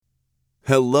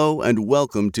Hello and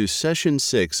welcome to Session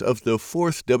 6 of the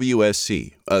 4th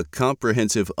WSC, a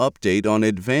comprehensive update on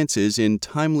advances in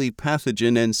timely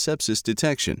pathogen and sepsis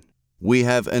detection. We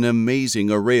have an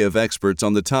amazing array of experts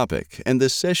on the topic, and the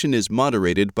session is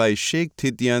moderated by Cheikh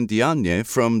Tidiane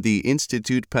from the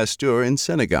Institut Pasteur in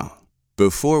Senegal.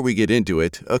 Before we get into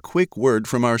it, a quick word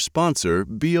from our sponsor,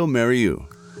 bioMérieux.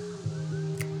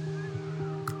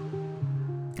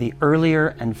 The earlier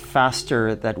and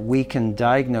faster that we can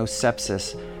diagnose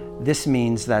sepsis, this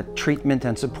means that treatment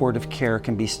and supportive care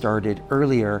can be started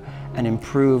earlier and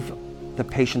improve the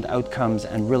patient outcomes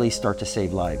and really start to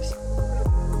save lives.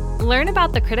 Learn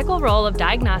about the critical role of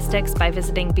diagnostics by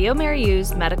visiting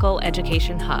bioMérieux's Medical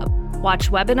Education Hub.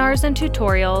 Watch webinars and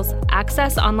tutorials,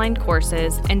 access online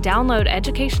courses, and download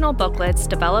educational booklets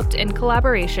developed in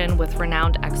collaboration with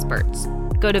renowned experts.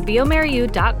 Go to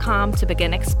biomerieux.com to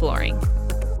begin exploring.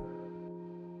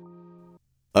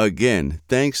 Again,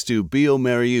 thanks to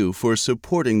bioMérieux for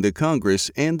supporting the Congress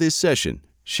and this session.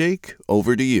 Cheikh,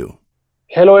 over to you.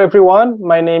 Hello, everyone.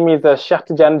 My name is Cheikh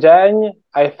Diagne.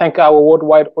 I thank our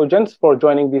worldwide audience for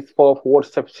joining this 4th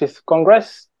World Sepsis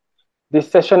Congress.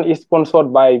 This session is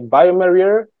sponsored by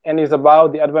bioMérieux and is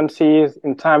about the advances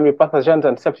in timely pathogens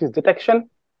and sepsis detection.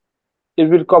 It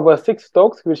will cover 6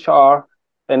 talks, which are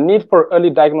a need for early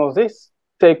diagnosis,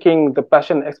 taking the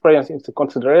patient experience into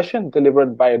consideration,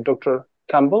 delivered by Dr.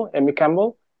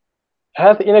 Campbell,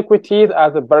 health inequities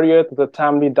as a barrier to the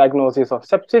timely diagnosis of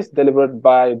sepsis, delivered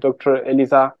by Dr.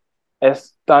 Elisa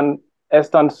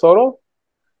Estenssoro,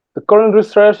 the current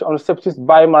research on sepsis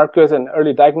biomarkers and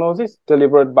early diagnosis,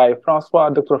 delivered by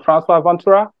Dr. François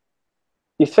Ventura,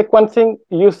 is sequencing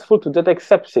useful to detect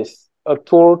sepsis, a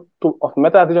tool of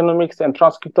metagenomics and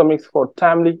transcriptomics for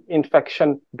timely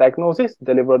infection diagnosis,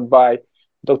 delivered by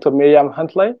Dr. Miriam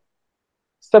Huntley.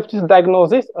 Sepsis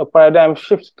diagnosis, a paradigm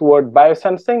shift toward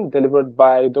biosensing, delivered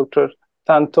by Dr.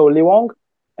 Leong.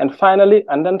 And finally,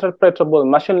 an interpretable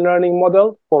machine learning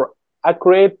model for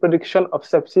accurate prediction of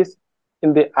sepsis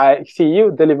in the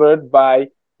ICU, delivered by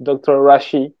Dr.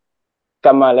 Rishi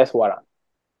Kamaleswaran.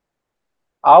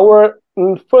 Our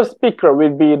first speaker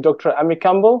will be Dr.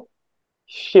 Campbell.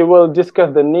 She will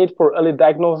discuss the need for early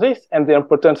diagnosis and the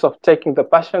importance of taking the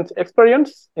patient's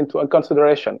experience into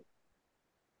consideration.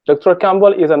 Dr.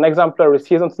 Campbell is an exemplary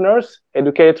seasoned nurse,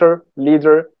 educator,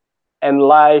 leader, and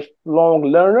lifelong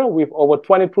learner with over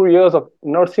 22 years of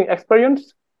nursing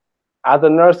experience. As a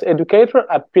nurse educator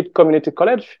at Pitt Community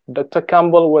College, Dr.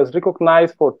 Campbell was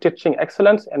recognized for teaching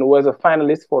excellence and was a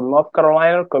finalist for North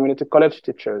Carolina Community College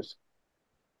Teachers.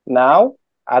 Now,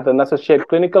 as an associate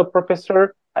clinical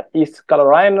professor at East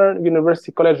Carolina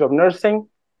University College of Nursing,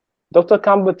 Dr.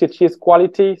 Campbell teaches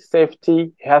quality,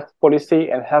 safety, health policy,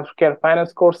 and healthcare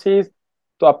finance courses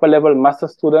to upper-level master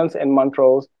students and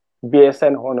Montrose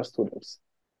BSN honor students.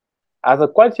 As a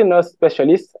quality nurse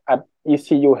specialist at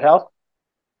ECU Health,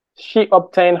 she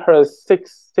obtained her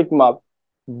Six Sigma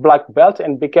Black Belt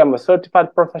and became a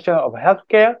certified professional of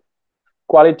healthcare,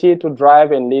 quality to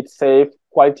drive and lead safe,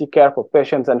 quality care for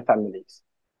patients and families.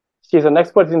 She is an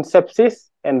expert in sepsis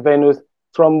and venous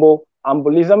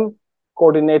thromboembolism,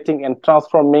 coordinating and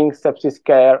transforming sepsis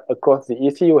care across the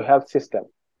ECU health system.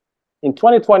 In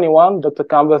 2021, Dr.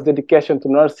 Campbell's dedication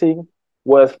to nursing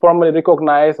was formally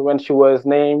recognized when she was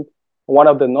named one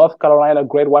of the North Carolina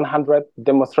Grade 100,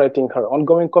 demonstrating her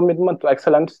ongoing commitment to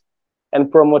excellence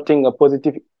and promoting a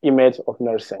positive image of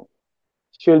nursing.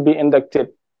 She will be inducted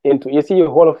into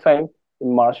ECU Hall of Fame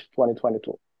in March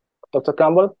 2022. Dr.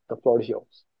 Campbell, the floor is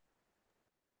yours.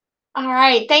 All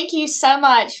right. Thank you so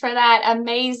much for that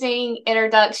amazing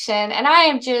introduction. And I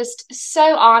am just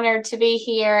so honored to be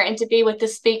here and to be with the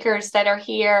speakers that are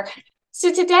here.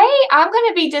 So today I'm going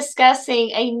to be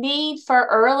discussing a need for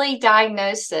early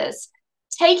diagnosis,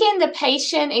 taking the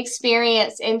patient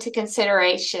experience into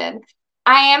consideration.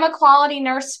 I am a quality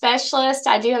nurse specialist.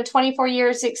 I do have 24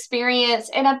 years experience,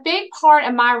 and a big part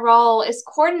of my role is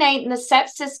coordinating the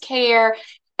sepsis care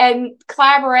and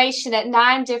collaboration at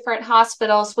 9 different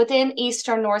hospitals within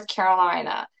Eastern North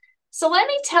Carolina. So let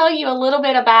me tell you a little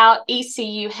bit about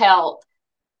ECU Health.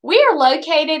 We are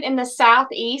located in the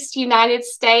Southeast United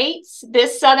States.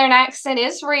 This Southern accent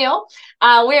is real.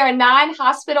 We are a 9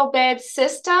 hospital bed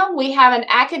system. We have an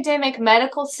academic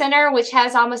medical center, which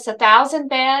has almost 1,000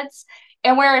 beds,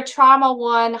 and we're a Trauma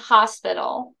 1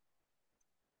 hospital.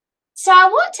 So I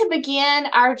want to begin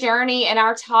our journey and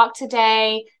our talk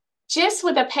today just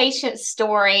with a patient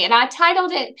story, and I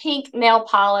titled it Pink Nail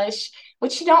Polish,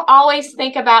 which you don't always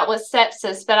think about with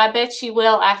sepsis, but I bet you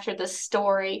will after this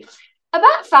story.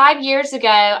 About 5 years ago,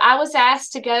 I was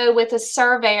asked to go with a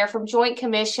surveyor from Joint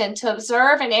Commission to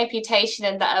observe an amputation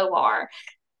in the OR.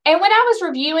 And when I was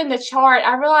reviewing the chart,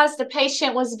 I realized the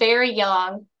patient was very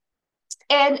young,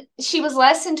 and she was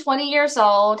less than 20 years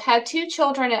old, had 2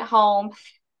 children at home,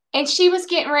 and she was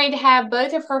getting ready to have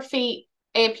both of her feet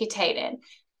amputated.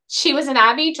 She was an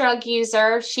IV drug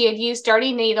user. She had used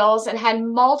dirty needles and had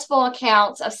multiple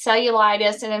accounts of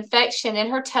cellulitis and infection in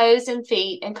her toes and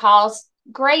feet and caused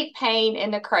great pain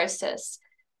and necrosis.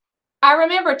 I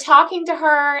remember talking to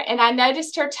her, and I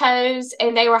noticed her toes,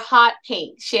 and they were hot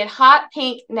pink. She had hot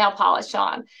pink nail polish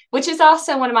on, which is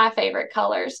also one of my favorite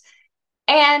colors.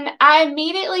 And I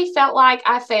immediately felt like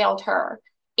I failed her.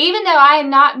 Even though I had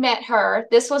not met her,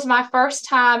 this was my first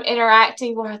time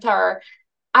interacting with her.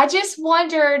 I just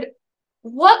wondered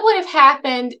what would have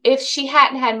happened if she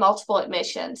hadn't had multiple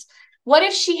admissions. What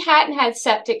if she hadn't had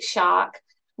septic shock?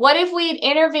 What if we had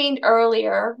intervened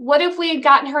earlier? What if we had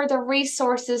gotten her the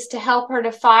resources to help her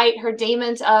to fight her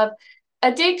demons of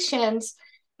addictions?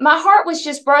 My heart was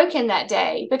just broken that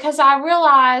day because I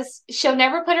realized she'll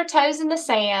never put her toes in the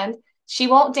sand. She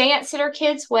won't dance at her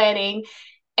kid's wedding.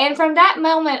 And from that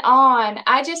moment on,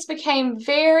 I just became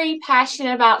very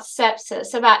passionate about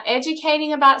sepsis, about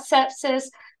educating about sepsis,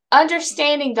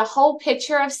 understanding the whole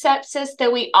picture of sepsis,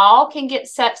 that we all can get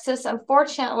sepsis,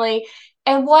 unfortunately,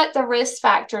 and what the risk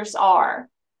factors are.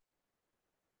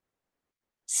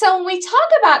 So when we talk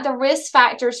about the risk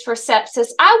factors for sepsis,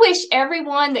 I wish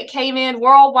everyone that came in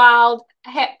worldwide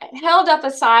held up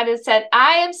a sign and said,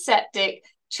 I am septic,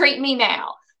 treat me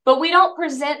now. But we don't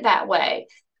present that way.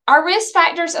 Our risk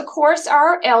factors, of course,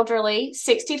 are elderly,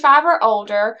 65 or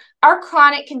older, our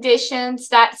chronic conditions,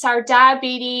 that's our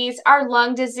diabetes, our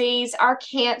lung disease, our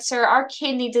cancer, our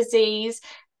kidney disease.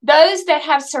 Those that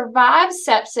have survived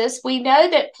sepsis, we know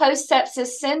that post-sepsis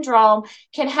syndrome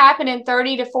can happen in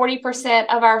 30 to 40%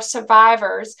 of our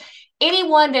survivors.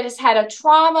 Anyone that has had a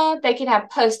trauma, they can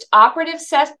have post-operative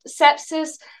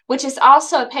sepsis, which is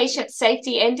also a patient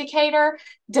safety indicator,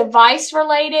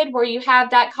 device-related, where you have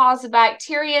that cause of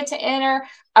bacteria to enter,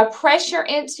 a pressure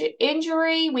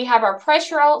injury, we have our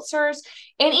pressure ulcers,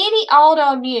 and any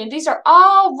autoimmune. These are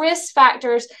all risk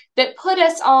factors that put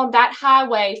us on that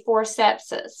highway for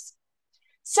sepsis.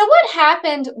 So what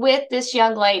happened with this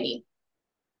young lady?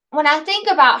 When I think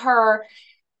about her,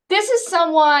 this is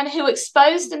someone who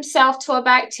exposed himself to a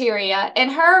bacteria. In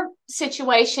her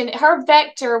situation, her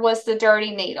vector was the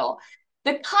dirty needle.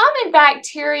 The common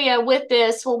bacteria with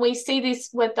this, when we see this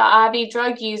with the IV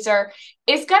drug user,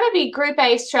 is going to be group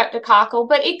A streptococcal,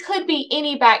 but it could be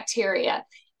any bacteria.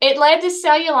 It led to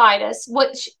cellulitis,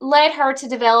 which led her to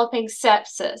developing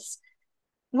sepsis.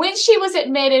 When she was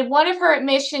admitted, one of her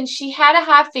admissions, she had a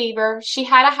high fever, she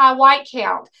had a high white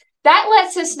count. That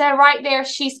lets us know right there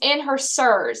she's in her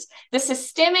SIRS, the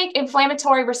systemic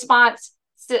inflammatory response.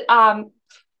 When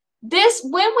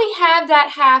we have that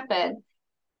happen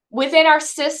within our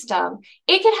system,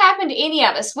 it could happen to any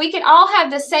of us. We can all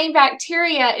have the same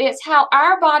bacteria. It's how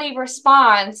our body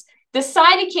responds. The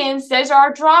cytokines, those are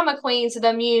our drama queens of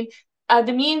the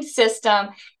immune system.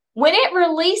 When it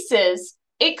releases,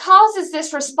 it causes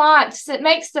this response that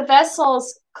makes the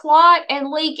vessels clot and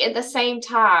leak at the same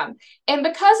time. And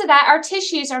because of that, our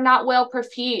tissues are not well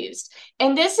perfused.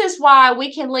 And this is why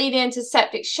we can lead into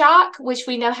septic shock, which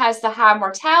we know has the high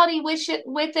mortality with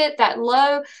it, that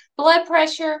low blood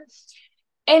pressure.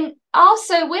 And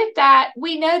also with that,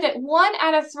 we know that 1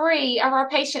 out of 3 of our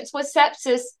patients with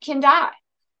sepsis can die.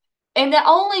 And the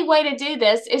only way to do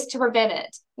this is to prevent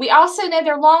it. We also know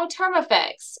their long-term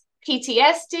effects.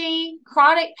 PTSD,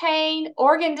 chronic pain,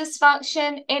 organ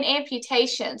dysfunction, and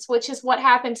amputations, which is what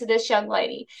happened to this young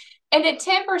lady. And that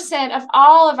 10% of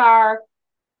all of our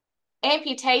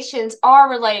amputations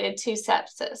are related to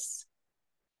sepsis.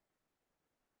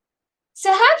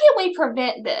 So how can we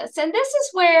prevent this? And this is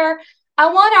where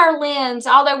I want our lens,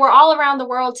 although we're all around the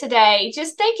world today,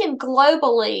 just thinking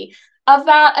globally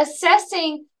about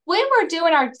assessing when we're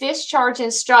doing our discharge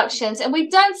instructions, and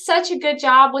we've done such a good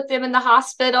job with them in the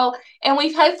hospital, and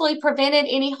we've hopefully prevented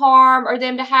any harm or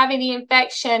them to have any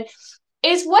infection,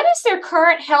 is what is their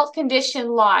current health condition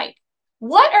like?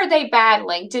 What are they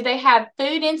battling? Do they have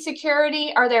food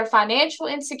insecurity? Are there financial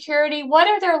insecurity? What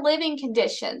are their living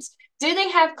conditions? Do they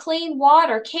have clean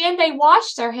water? Can they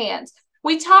wash their hands?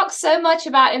 We talk so much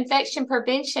about infection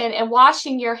prevention and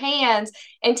washing your hands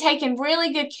and taking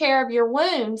really good care of your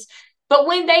wounds. But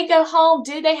when they go home,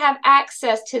 do they have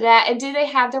access to that? And do they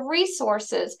have the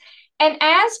resources? And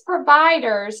as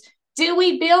providers, do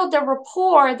we build the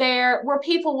rapport there where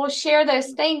people will share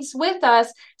those things with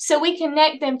us so we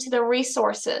connect them to the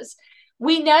resources?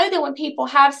 We know that when people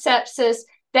have sepsis,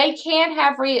 they can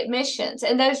have readmissions,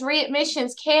 and those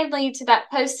readmissions can lead to that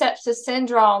post-sepsis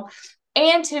syndrome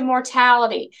and to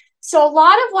mortality. So a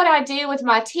lot of what I do with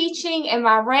my teaching and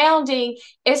my rounding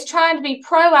is trying to be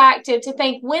proactive to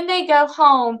think when they go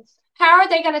home, how are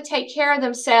they going to take care of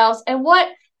themselves, and what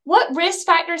risk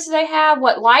factors do they have?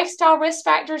 What lifestyle risk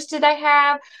factors do they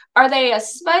have? Are they a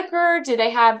smoker? Do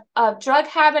they have a drug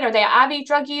habit? Are they an IV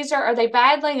drug user? Are they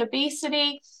battling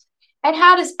obesity? And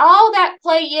how does all that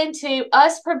play into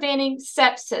us preventing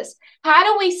sepsis? How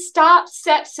do we stop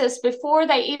sepsis before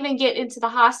they even get into the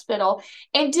hospital?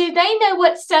 And do they know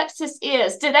what sepsis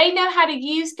is? Do they know how to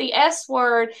use the S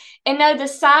word and know the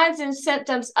signs and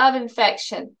symptoms of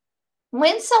infection?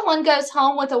 When someone goes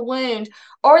home with a wound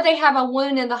or they have a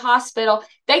wound in the hospital,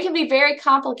 they can be very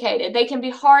complicated. They can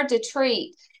be hard to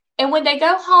treat. And when they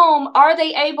go home,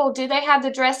 do they have the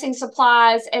dressing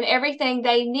supplies and everything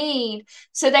they need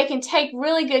so they can take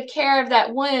really good care of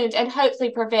that wound and hopefully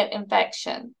prevent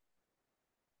infection?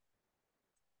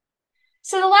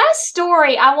 So the last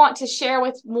story I want to share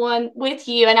with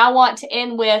you, and I want to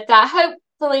end with, that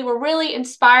hopefully will really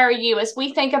inspire you as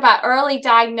we think about early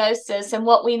diagnosis and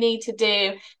what we need to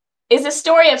do, is a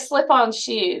story of slip-on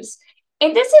shoes.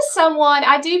 And this is someone,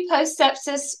 I do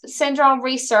post-sepsis syndrome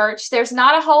research. There's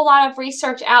not a whole lot of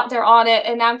research out there on it,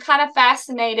 and I'm kind of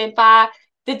fascinated by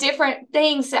the different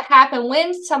things that happen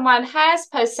when someone has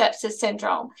post-sepsis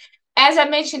syndrome. As I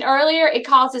mentioned earlier, it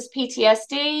causes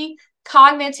PTSD,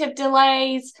 cognitive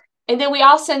delays, and then we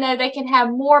also know they can have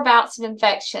more bouts of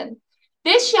infection.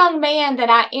 This young man that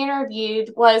I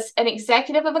interviewed was an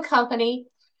executive of a company.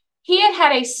 He had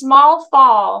had a small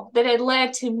fall that had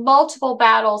led to multiple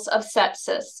battles of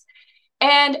sepsis.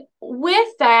 And with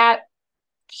that,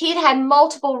 he'd had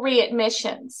multiple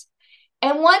readmissions.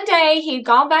 And one day he'd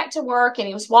gone back to work and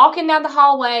he was walking down the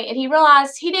hallway and he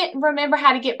realized he didn't remember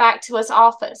how to get back to his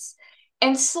office.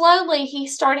 And slowly he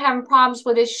started having problems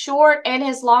with his short and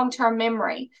his long-term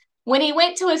memory. When he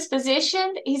went to his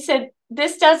physician, he said,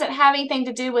 "This doesn't have anything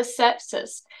to do with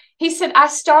sepsis." He said, "I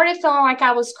started feeling like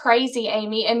I was crazy,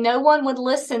 Amy, and no one would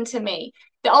listen to me.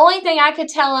 The only thing I could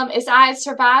tell him is I had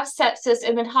survived sepsis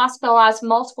and been hospitalized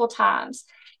multiple times."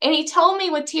 And he told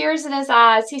me with tears in his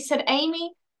eyes, he said,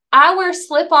 "Amy, I wear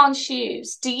slip-on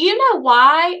shoes. Do you know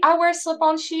why I wear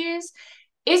slip-on shoes?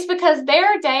 It's because there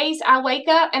are days I wake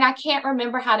up and I can't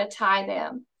remember how to tie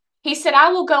them." He said, "I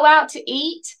will go out to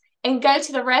eat and go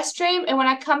to the restroom, and when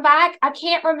I come back, I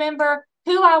can't remember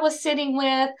who I was sitting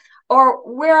with or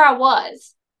where I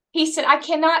was." He said, "I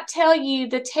cannot tell you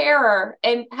the terror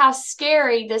and how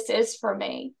scary this is for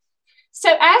me." So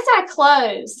as I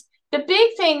close, the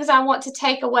big things I want to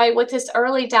take away with this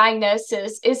early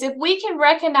diagnosis is if we can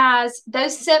recognize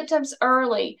those symptoms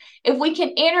early, if we can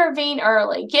intervene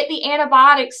early, get the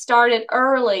antibiotics started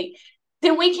early,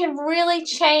 then we can really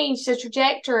change the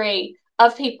trajectory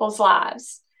of people's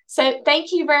lives. So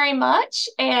thank you very much.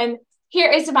 And here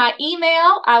is my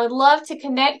email. I would love to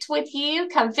connect with you,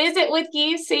 come visit with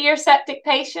you, see your septic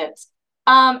patients,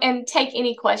 and take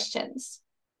any questions.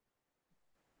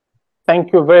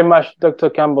 Thank you very much, Dr.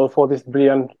 Campbell, for this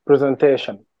brilliant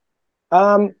presentation.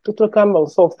 Dr. Campbell,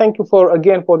 so thank you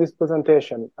for this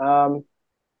presentation.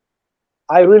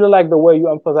 I really like the way you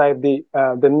emphasize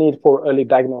the need for early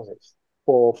diagnosis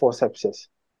for sepsis.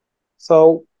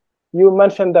 So you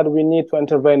mentioned that we need to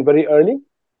intervene very early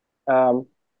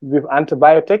with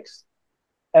antibiotics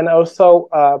and also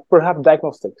perhaps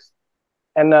diagnostics.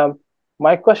 And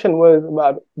my question was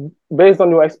about, based on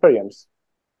your experience,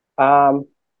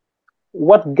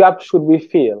 what gap should we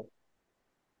fill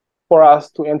for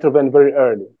us to intervene very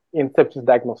early in sepsis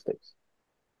diagnostics?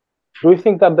 Do you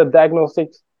think that the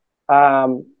diagnostics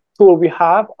tool we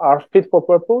have are fit for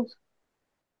purpose?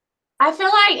 I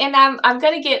feel like, and I'm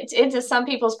going to get into some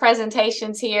people's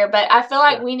presentations here, but I feel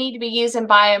like we need to be using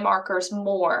biomarkers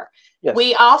more. Yes.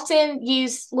 We often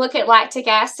look at lactic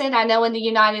acid, I know in the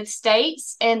United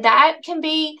States, and that can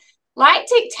be,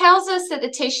 lactic tells us that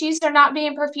the tissues are not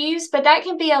being perfused, but that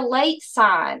can be a late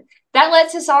sign. That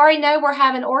lets us already know we're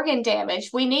having organ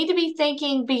damage. We need to be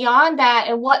thinking beyond that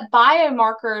and what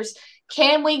biomarkers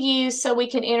can we use so we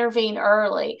can intervene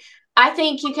early. I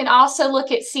think you can also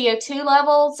look at CO2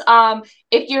 levels.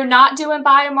 If you're not doing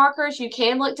biomarkers, you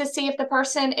can look to see if the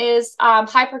person is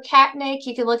hypercapnic.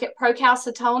 You can look at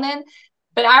procalcitonin.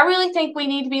 But I really think we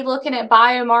need to be looking at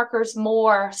biomarkers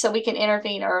more so we can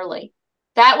intervene early.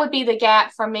 That would be the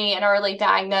gap for me in early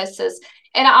diagnosis.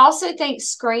 And I also think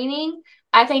screening.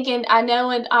 I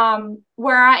know in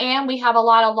where I am, we have a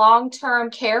lot of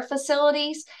long-term care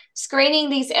facilities. Screening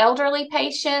these elderly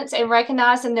patients and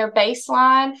recognizing their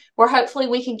baseline, where hopefully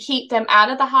we can keep them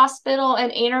out of the hospital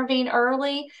and intervene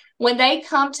early. When they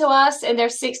come to us and they're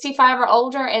 65 or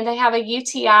older and they have a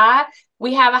UTI,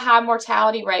 we have a high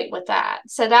mortality rate with that.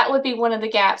 So that would be one of the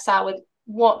gaps I would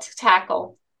want to tackle.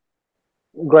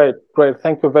 Great.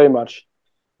 Thank you very much.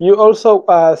 You also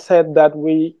said that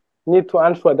we need to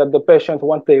ensure that the patients,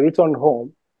 once they return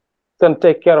home, can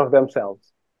take care of themselves.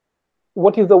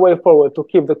 What is the way forward to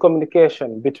keep the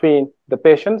communication between the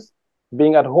patients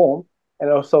being at home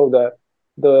and also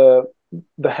the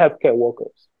healthcare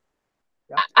workers?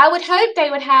 Yeah. I would hope they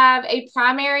would have a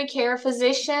primary care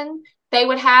physician. They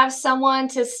would have someone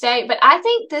to stay. But I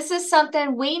think this is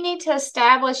something we need to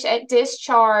establish at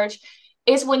discharge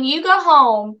is when you go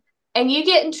home and you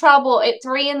get in trouble at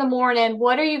 3 a.m,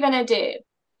 what are you going to do?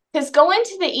 Because going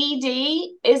to the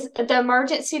ED is the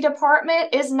emergency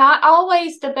department is not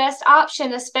always the best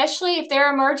option, especially if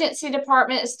their emergency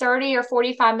department is 30 or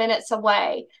 45 minutes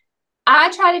away.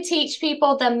 I try to teach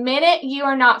people the minute you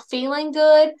are not feeling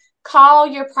good, call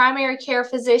your primary care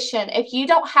physician. If you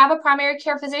don't have a primary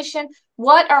care physician,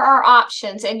 what are our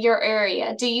options in your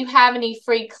area? Do you have any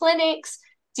free clinics?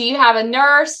 Do you have a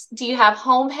nurse? Do you have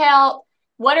home health?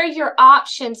 What are your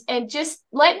options? And just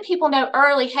letting people know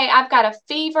early, hey, I've got a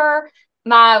fever.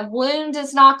 My wound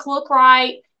does not look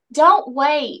right. Don't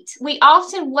wait. We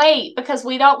often wait because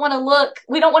we don't want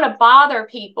to bother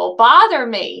people. Bother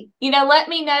me. Let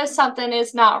me know something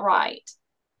is not right.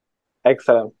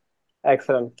 Excellent.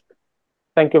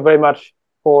 Thank you very much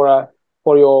for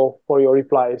your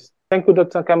replies. Thank you,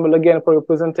 Dr. Campbell, again for your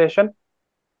presentation.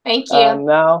 Thank you.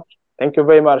 Now, thank you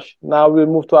very much. Now we'll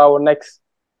move to our next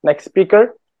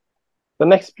speaker. The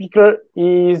next speaker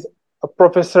is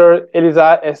Professor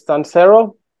Elisa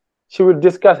Estenssoro. She will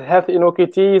discuss health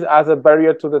inequities as a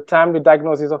barrier to the timely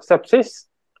diagnosis of sepsis.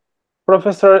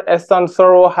 Professor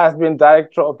Estenssoro has been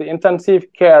director of the intensive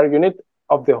care unit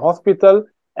of the Hospital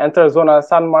Interzonal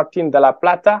San Martin de la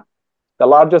Plata, the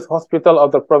largest hospital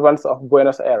of the province of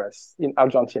Buenos Aires in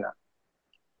Argentina.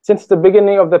 Since the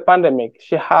beginning of the pandemic,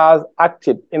 she has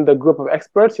acted in the group of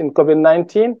experts in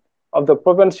COVID-19 of the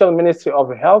Provincial Ministry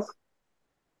of Health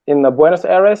in Buenos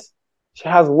Aires. She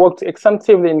has worked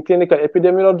extensively in clinical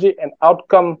epidemiology and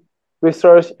outcome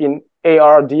research in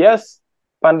ARDS,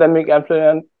 pandemic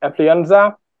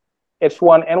influenza,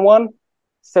 H1N1,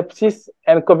 sepsis,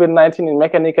 and COVID-19 in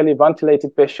mechanically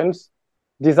ventilated patients,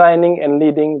 designing and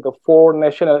leading the 4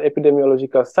 national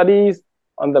epidemiological studies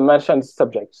on the mentioned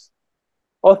subjects.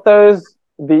 Authors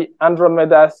the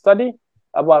Andromeda study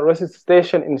about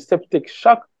resuscitation in septic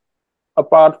shock,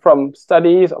 apart from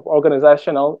studies of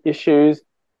organizational issues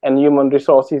and human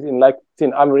resources in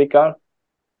Latin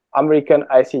American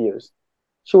ICUs.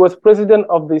 She was president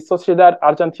of the Sociedad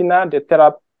Argentina de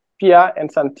Terapia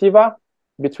Intensiva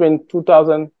between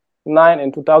 2009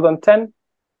 and 2010,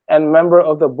 and member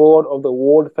of the board of the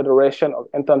World Federation of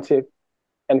Intensive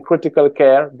and Critical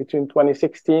Care between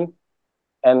 2016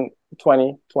 and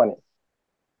 2020.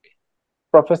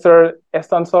 Professor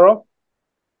Estenssoro,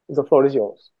 the floor is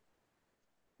yours.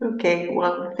 Okay,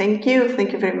 well, thank you.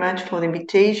 Thank you very much for the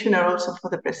invitation and also for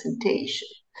the presentation.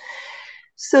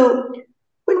 So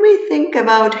when we think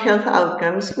about health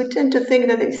outcomes, we tend to think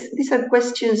that these are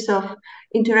questions of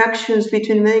interactions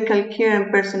between medical care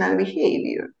and personal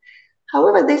behavior.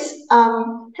 However, this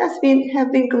have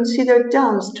been considered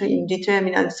downstream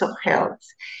determinants of health,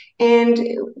 and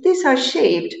these are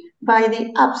shaped by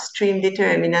the upstream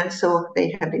determinants, so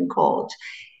they have been called,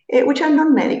 which are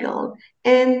non-medical.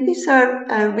 And these are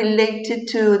related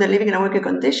to the living and working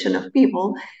condition of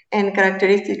people and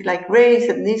characteristics like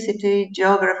race, ethnicity,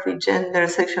 geography, gender,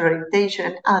 sexual orientation,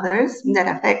 and others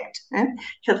that affect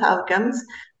health outcomes,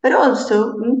 but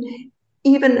also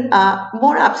even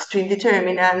more upstream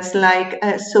determinants like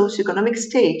socioeconomic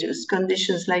status,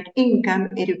 conditions like income,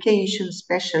 education,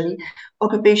 especially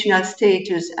occupational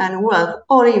status and wealth,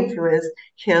 all influence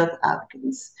health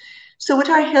outcomes. So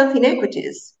what are health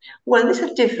inequities? Well, these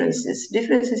are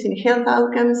differences in health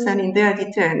outcomes and in their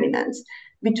determinants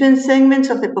between segments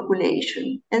of the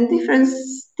population. And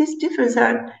these differences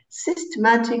are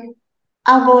systematic,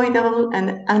 avoidable,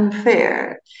 and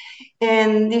unfair.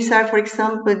 And these are, for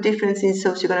example, differences in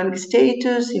socioeconomic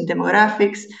status, in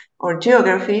demographics, or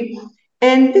geography.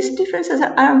 And these differences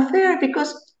are unfair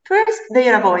because first, they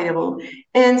are avoidable.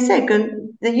 And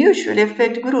second, they usually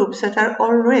affect groups that are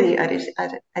already at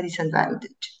a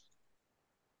disadvantage.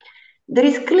 There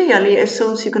is clearly a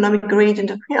socioeconomic gradient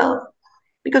of health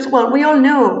because, well, we all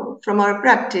know from our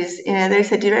practice, there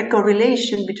is a direct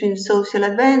correlation between social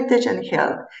advantage and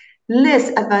health. Less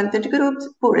advantaged groups,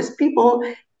 poorest people,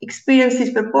 experience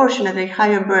disproportionately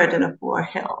higher burden of poor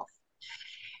health.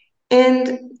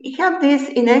 And have these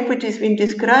inequities been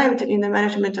described in the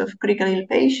management of critically ill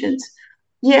patients?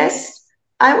 Yes,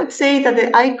 I would say that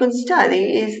the ICON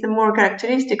study is the more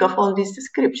characteristic of all these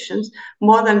descriptions.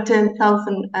 More than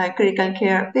 10,000 critical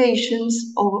care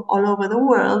patients all over the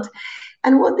world.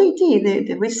 And what they did,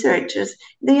 the researchers,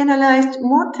 they analyzed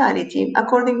mortality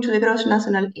according to the gross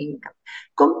national income,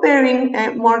 comparing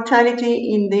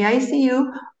mortality in the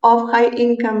ICU of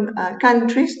high-income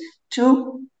countries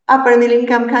to upper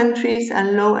middle-income countries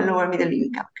and lower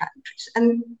middle-income countries.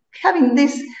 And having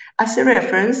this as a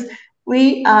reference,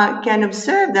 we can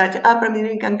observe that upper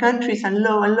middle-income countries and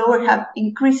lower have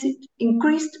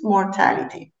increased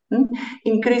mortality.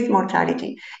 Increased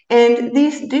mortality. And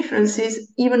these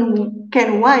differences even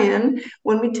can widen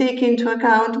when we take into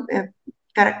account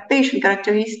patient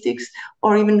characteristics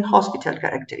or even hospital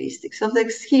characteristics. So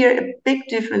there's here a big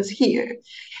difference here.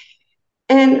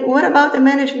 And what about the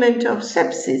management of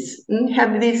sepsis?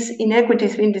 Have these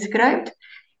inequities been described?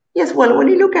 Yes, well, when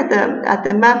you look at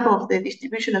the map of the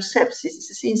distribution of sepsis,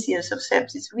 the incidence of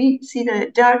sepsis, we see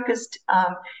the darkest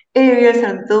areas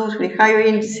are those with higher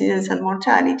incidence and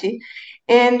mortality.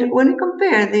 And when we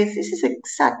compare this is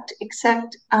exact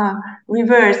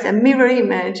reverse, a mirror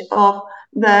image of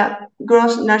the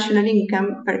gross national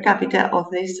income per capita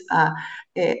of these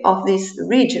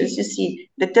regions. You see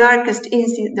the darkest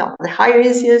incidence, the higher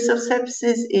incidence of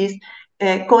sepsis is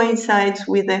coincides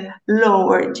with a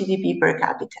lower GDP per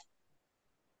capita.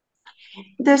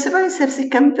 The Surviving Sepsis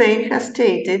campaign has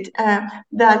stated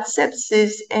that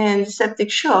sepsis and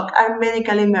septic shock are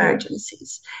medical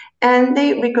emergencies, and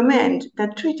they recommend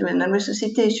that treatment and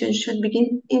resuscitation should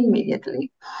begin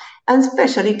immediately, and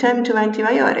especially time to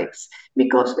antibiotics,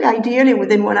 because ideally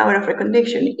within 1 hour of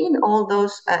reconnection in all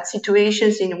those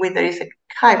situations in which there is a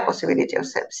high possibility of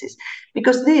sepsis,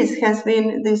 because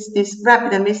this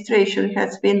rapid administration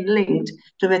has been linked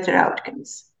to better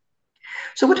outcomes.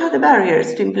 So what are the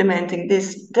barriers to implementing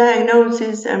this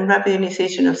diagnosis and rapid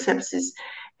initiation of sepsis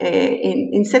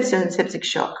in sepsis and septic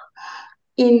shock?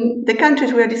 In the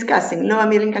countries we are discussing, lower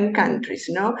middle-income countries,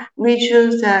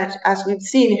 regions that, as we've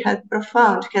seen, have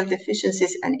profound health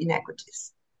deficiencies and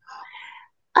inequities.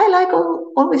 I like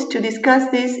always to discuss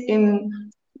this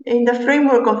in the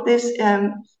framework of this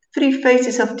 3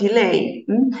 phases of delay.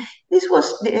 This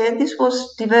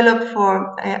was developed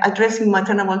for addressing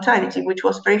maternal mortality, which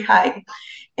was very high,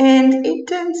 and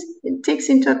it takes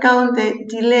into account the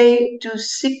delay to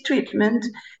seek treatment,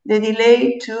 the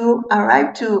delay to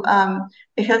arrive to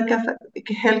a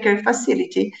healthcare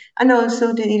facility, and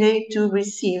also the delay to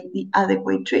receive the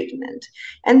adequate treatment.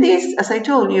 And this, as I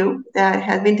told you, that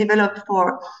has been developed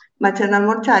for maternal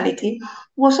mortality,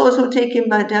 was also taken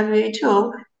by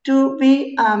WHO to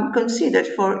be considered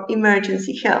for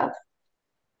emergency health.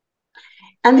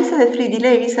 And these are the 3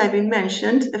 delays I've been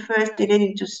mentioned. The first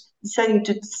delay to deciding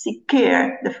to seek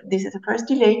care, this is the first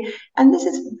delay, and this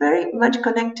is very much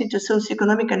connected to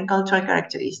socioeconomic and cultural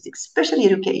characteristics, especially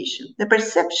education. The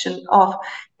perception of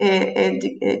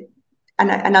an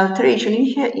alteration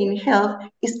in health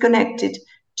is connected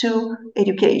to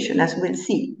education, as we'll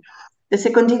see. The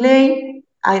second delay,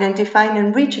 identifying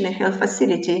and reaching a health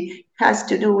facility, has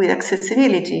to do with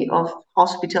accessibility of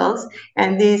hospitals,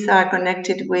 and these are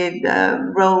connected with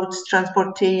roads,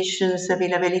 transportations,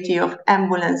 availability of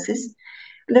ambulances.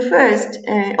 The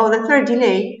third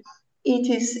delay, it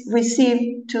is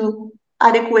received to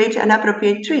adequate and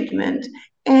appropriate treatment,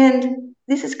 and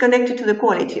this is connected to the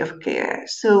quality of care.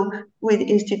 So with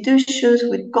institutions,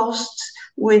 with costs,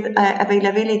 with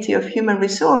availability of human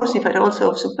resources, but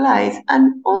also of supplies,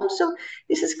 and also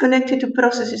this is connected to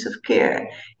processes of care.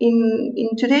 In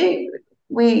today,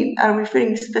 we are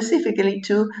referring specifically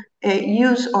to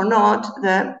use or not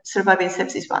the Surviving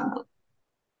Sepsis bundle.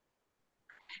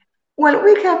 Well,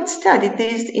 we have studied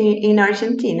this in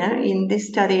Argentina, in this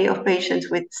study of patients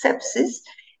with sepsis,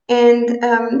 and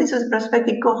this was a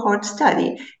prospective cohort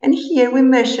study. And here we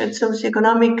measured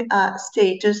socioeconomic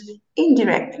status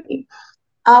indirectly.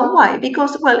 Why?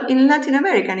 Because, well, in Latin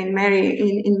America and in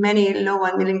many low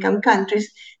and middle-income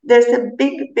countries, there's a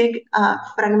big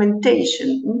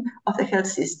fragmentation of the health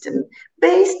system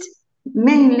based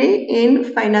mainly in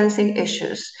financing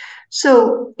issues.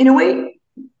 So, in a way,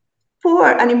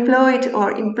 poor, unemployed,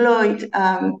 or employed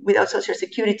without social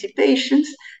security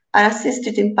patients are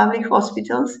assisted in public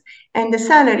hospitals, and the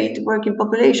salaried working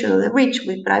population, or the rich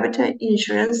with private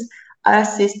insurance, are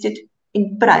assisted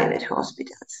in private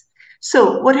hospitals.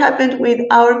 So what happened with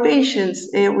our patients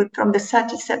from the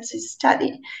sepsis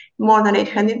study? More than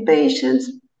 800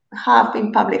 patients, half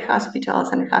in public hospitals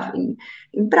and half in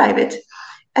private.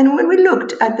 And when we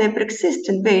looked at the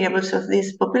persistent variables of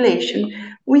this population,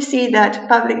 we see that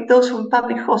those from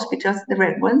public hospitals, the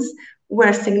red ones,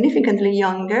 were significantly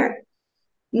younger,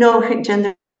 no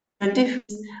gender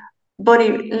difference,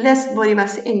 less body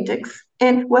mass index,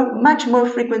 and were much more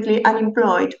frequently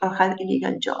unemployed or had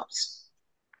illegal jobs.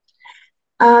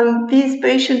 These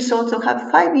patients also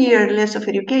have 5 years less of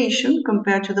education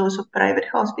compared to those of private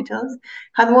hospitals,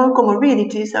 had more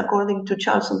comorbidities according to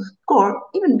Charles's score,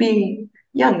 even being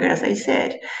younger, as I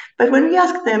said. But when we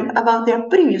ask them about their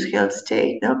previous health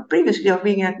state, previously of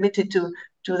being admitted to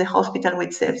the hospital with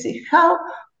sepsis, how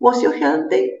was your health?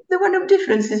 There were no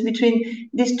differences between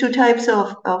these two types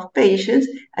of patients,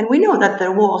 and we know that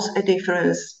there was a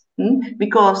difference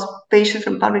because patients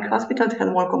from public hospitals had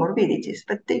more comorbidities,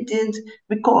 but they didn't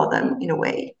record them in a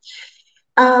way.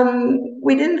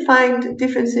 We didn't find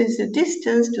differences in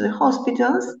distance to the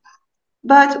hospitals,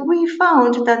 but we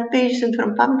found that patients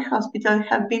from public hospitals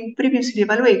have been previously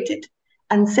evaluated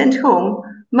and sent home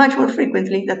much more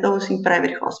frequently than those in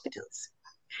private hospitals.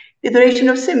 The duration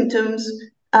of symptoms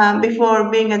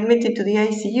before being admitted to the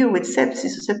ICU with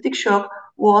sepsis or septic shock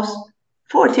was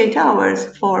 48 hours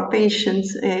for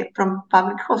patients from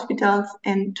public hospitals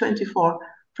and 24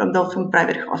 from those from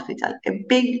private hospitals. A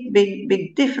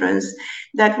big difference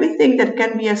that we think that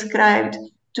can be ascribed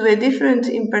to a difference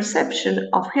in perception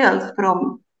of health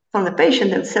from the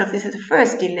patient themselves. This is the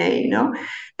first delay,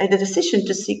 the decision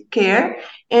to seek care.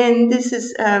 And this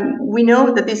is, we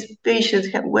know that these patients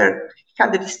have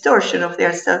the distortion of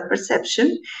their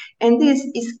self-perception, and this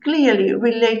is clearly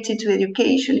related to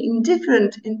education. In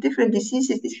different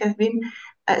diseases, this has been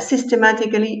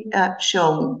systematically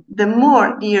shown. The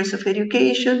more years of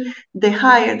education, the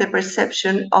higher the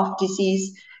perception of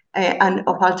disease and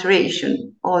of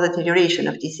alteration or deterioration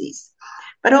of disease.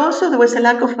 But also there was a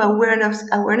lack of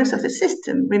awareness of the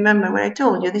system. Remember what I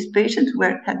told you, these patients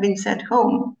had been sent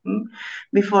home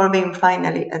before being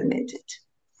finally admitted.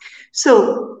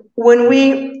 So when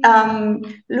we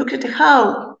look at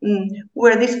how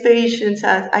were these patients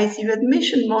at ICU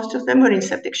admission, most of them were in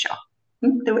septic shock.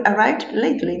 They arrived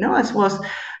lately, as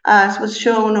was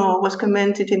shown or was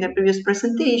commented in the previous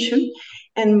presentation,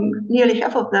 and nearly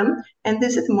half of them, and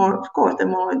this is more, of course, the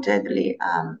more deadly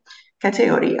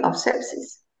category of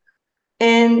sepsis.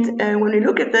 And when we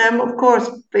look at them, of course,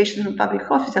 patients from public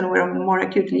hospital were more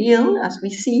acutely ill, as we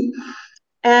see.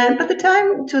 But the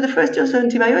time to the first dose of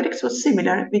antibiotics was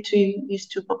similar between these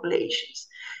two populations.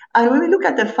 And when we look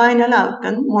at the final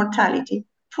outcome, mortality,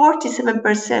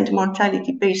 47%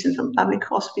 mortality patients from public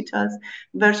hospitals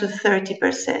versus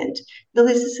 30%. Though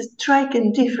this is a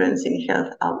striking difference in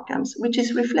health outcomes, which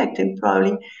is reflecting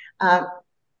probably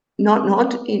not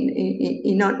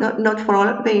for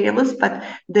all variables, but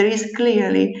there is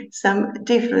clearly some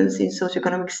difference in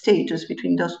socioeconomic status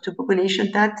between those two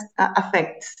populations that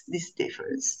affects this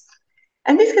difference.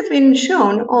 And this has been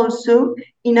shown also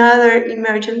in other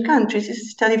emerging countries. This is a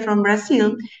study from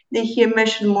Brazil. They here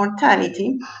measured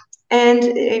mortality, and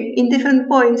in different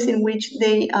points in which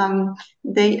they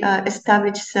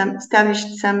established some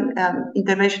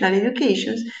interventional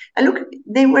educations. And look,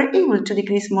 they were able to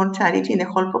decrease mortality in the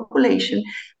whole population,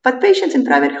 but patients in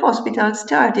private hospitals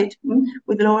started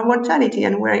with lower mortality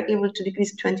and were able to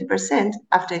decrease 20%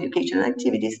 after educational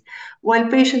activities, while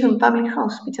patients in public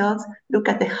hospitals look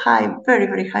at the high,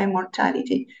 very high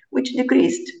mortality, which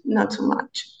decreased not so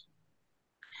much.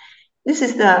 This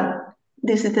is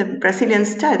the Brazilian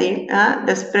study,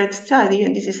 the spread study,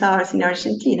 and this is ours in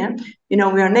Argentina. We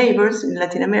are neighbors in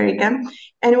Latin America.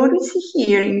 And what we see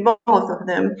here in both of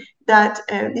them, that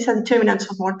these are determinants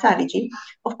of mortality.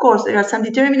 Of course, there are some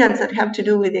determinants that have to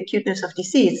do with the acuteness of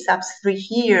disease, SAPS-3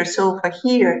 here, SOFA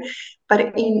here.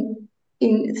 But in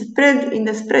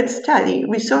the spread study,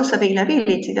 resource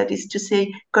availability, that is to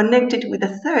say, connected with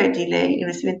a third delay in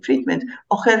receiving treatment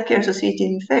or healthcare-associated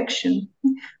infection,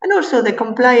 and also the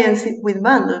compliance with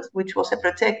bundles, which was a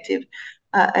protective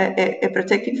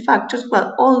factor.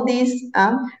 Well, all these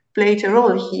played a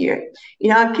role here.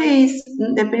 In our case,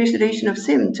 the previous duration of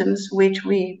symptoms, which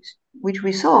we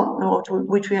saw, or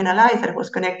which we analyzed, that was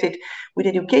connected with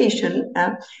education,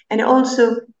 and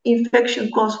also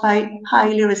infection caused by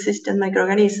highly resistant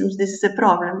microorganisms. This is a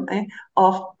problem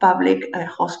of public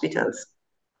hospitals,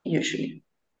 usually.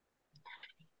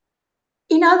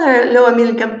 In other low and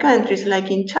middle-income countries, like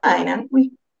in China,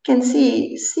 we can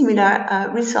see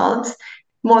similar results.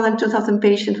 More than 2,000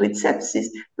 patients with sepsis.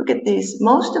 Look at this,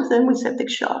 most of them with septic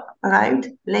shock arrived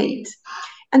late.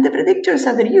 And the predictors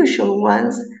are the usual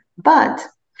ones, but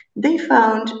they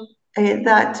found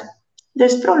that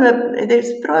there's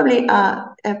probably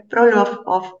a problem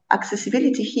of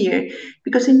accessibility here,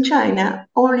 because in China,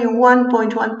 only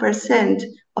 1.1%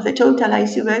 of the total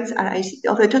ICU beds are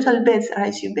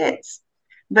ICU beds,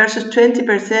 versus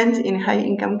 20% in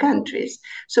high-income countries.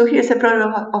 So here's a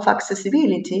problem of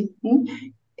accessibility.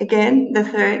 Again, the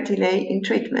third, delay in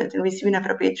treatment and receiving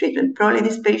appropriate treatment. Probably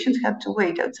these patients have to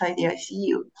wait outside the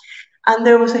ICU. And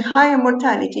there was a higher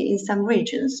mortality in some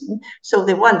regions. So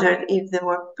they wondered if there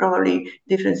were probably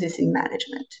differences in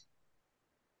management.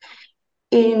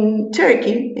 In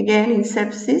Turkey, again, in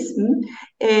sepsis,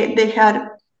 they had,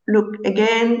 look,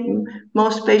 again,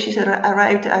 most patients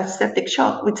arrived at septic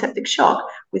shock with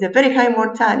a very high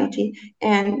mortality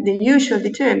and the usual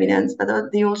determinants,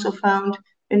 but they also found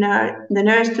the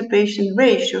nurse-to-patient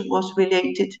ratio was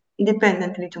related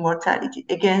independently to mortality,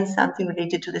 again, something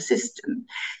related to the system.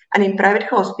 And in private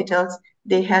hospitals,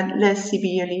 they had less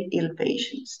severely ill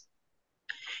patients.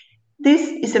 This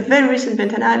is a very recent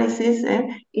meta-analysis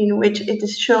in which it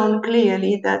is shown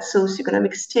clearly that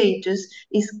socioeconomic status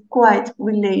is quite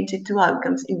related to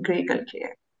outcomes in critical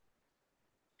care.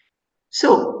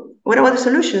 So what about the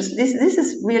solutions? This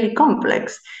is really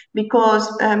complex because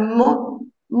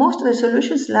most of the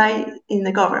solutions lie in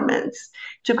the governments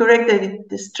to correct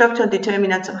the structural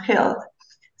determinants of health.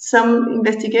 Some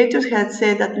investigators had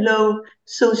said that low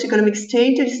socioeconomic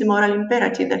status is a moral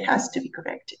imperative that has to be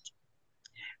corrected.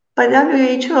 But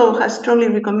WHO has strongly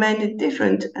recommended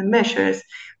different measures,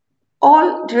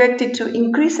 all directed to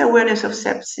increase awareness of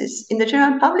sepsis in the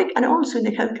general public and also in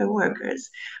the healthcare workers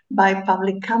by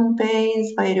public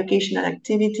campaigns, by educational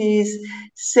activities,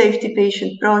 safety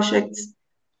patient projects,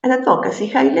 and advocacy,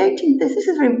 highlighting this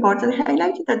is very important,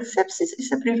 highlighting that sepsis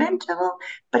is a preventable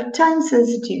but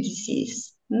time-sensitive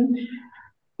disease.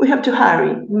 We have to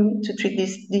hurry to treat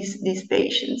these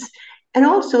patients. And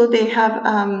also they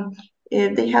have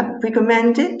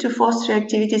recommended to foster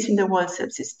activities in the World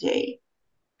Sepsis Day.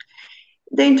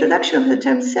 The introduction of the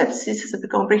term sepsis as a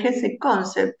comprehensive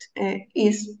concept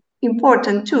is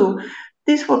important too.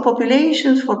 This for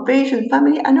populations, for patient,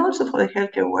 family, and also for the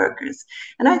healthcare workers.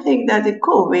 And I think that the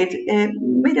COVID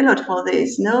made a lot for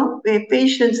this, no? The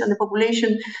patients and the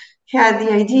population had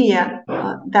the idea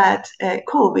that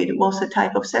COVID was a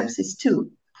type of sepsis too.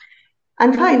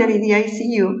 And finally, the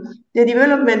ICU, the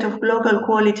development of local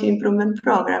quality improvement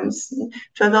programs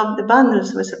to adopt the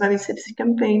bundles of a surviving sepsis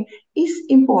campaign is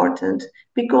important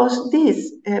because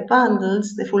these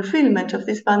bundles, the fulfillment of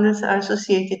these bundles are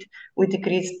associated with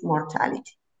decreased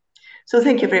mortality. So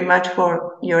thank you very much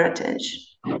for your attention.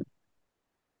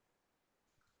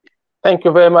 Thank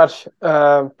you very much,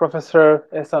 Professor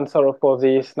Estenssoro, for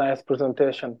this nice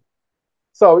presentation.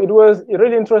 So it was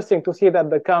really interesting to see that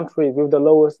the country with the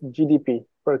lowest GDP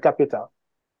per capita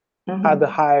had the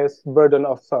highest burden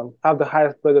of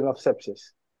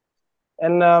sepsis.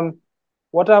 And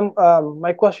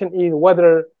my question is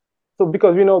whether, so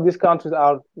because we know these countries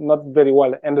are not very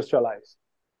well industrialized,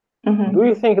 do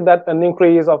you think that an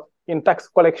increase in tax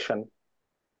collection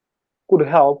could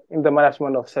help in the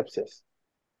management of sepsis?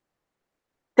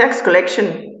 Tax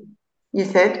collection, you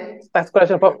said? Tax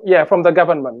collection from the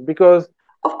government, because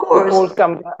of course. It all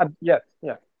comes yeah.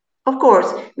 Of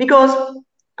course, because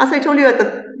as I told you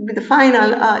with the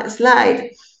final slide,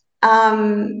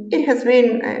 it has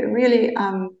been really,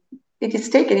 it is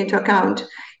taken into account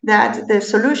that the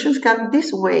solutions come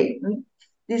this way,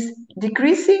 this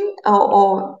decreasing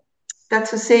or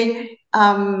that's to say,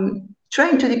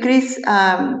 trying to decrease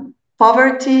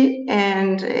poverty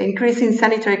and increasing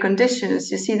sanitary conditions.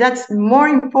 You see, that's more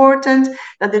important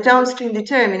than the downstream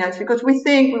determinants, because we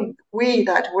think, we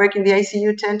that work in the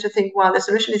ICU tend to think, well, the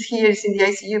solution is here, it's in the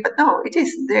ICU, but no, it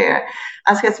is there.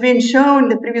 As has been shown in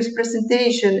the previous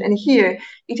presentation and here,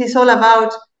 it is all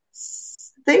about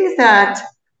things that,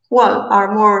 well,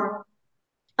 are more,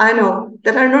 I know,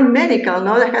 that are not medical,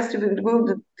 no, that has to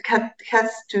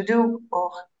do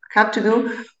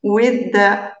with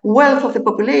the wealth of the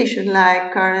population,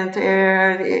 like current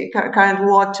air, current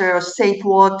water, or safe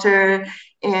water,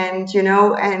 and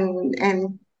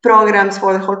and programs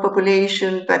for the whole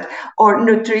population, or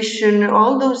nutrition.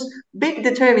 All those big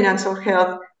determinants of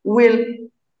health will,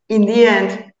 in the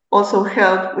end, also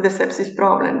help with the sepsis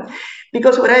problem.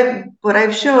 Because what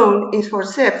I've shown is for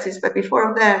sepsis, but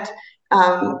before that,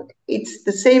 it's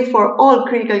the same for all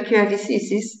critical care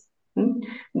diseases.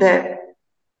 The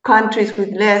countries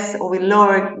with less or with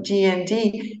lower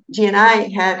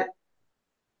GNI had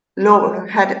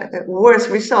worse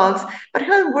results, but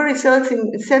had worse results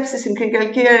in sepsis and critical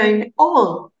care in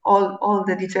all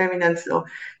the determinants of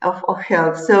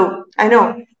health. So I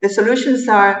know the solutions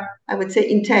are, I would say,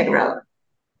 integral.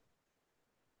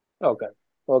 Okay,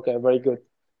 very good.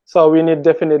 So we need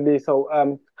definitely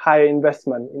higher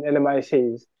investment in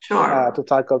LMICs to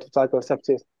tackle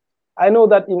sepsis. I know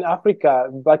that in Africa,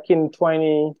 back in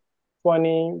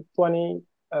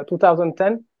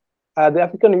 2010, the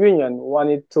African Union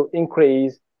wanted to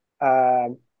increase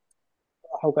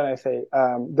how can I say,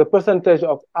 the percentage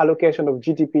of allocation of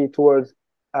GDP towards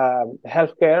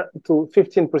healthcare to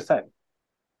 15%.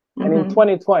 And in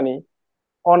 2020,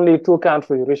 only 2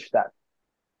 countries reached that.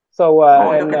 So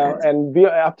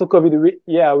after COVID,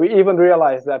 we even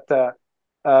realized that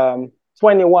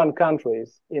 21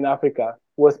 countries in Africa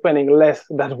were spending less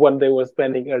than what they were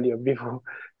spending earlier before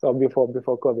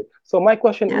COVID. So my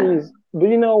question is, do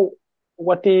you know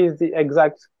what is the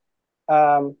exact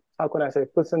how can I say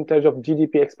percentage of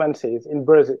GDP expenses in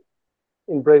Brazil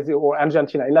or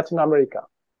Argentina, in Latin America?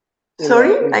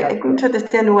 Sorry, I couldn't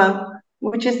understand well.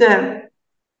 Which is the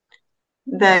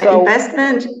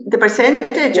investment, the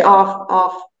percentage of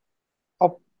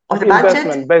the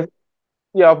investment budget?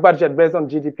 Of budget based on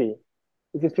GDP.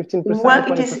 Is it 15%?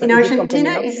 Well, it is in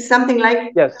Argentina. It's something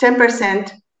like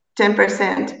 10%.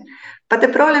 10%. But the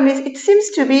problem is, it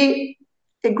seems to be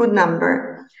a good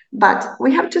number. But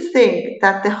we have to think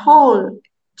that the whole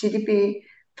GDP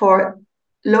for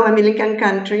low and middle income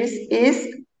countries is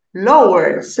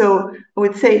lower. So I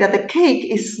would say that the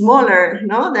cake is smaller,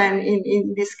 than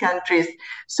in these countries.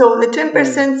 So the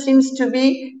 10% seems to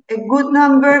be a good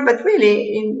number, but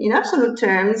really in absolute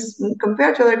terms,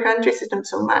 compared to other countries, it's not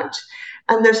so much.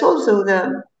 And there's also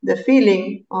the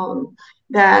feeling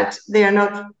that they are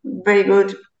not very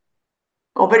good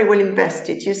or very well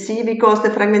invested, you see, because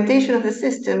the fragmentation of the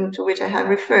system to which I have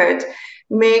referred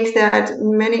makes that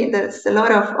there's a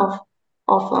lot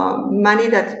of money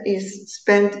that is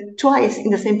spent twice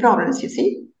in the same problems, you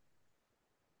see?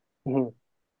 So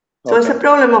it's a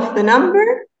problem of the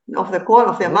number, of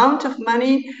the amount of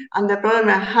money, and the problem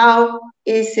of how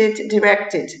is it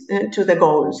directed to the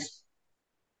goals.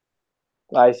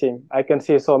 I see. I can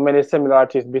see so many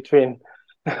similarities between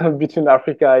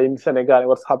Africa in Senegal and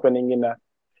what's happening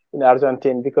in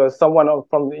Argentina, because someone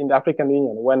in the African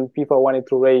Union, when people wanted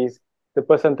to raise the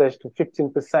percentage to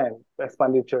 15%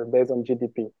 expenditure based on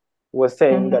GDP, was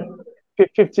saying that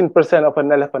 15% of an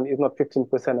elephant is not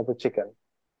 15% of a chicken.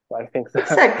 So I think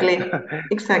exactly.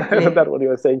 That's what you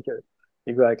were saying here.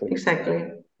 Exactly.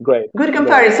 Great. Good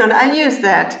comparison. Great. I'll use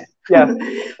that. Yes.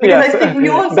 Because I think we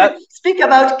also speak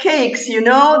about cakes,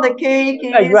 the cake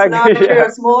is larger or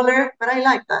smaller, but I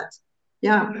like that.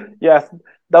 Yeah. Yes,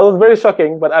 that was very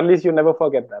shocking, but at least you never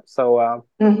forget that. So,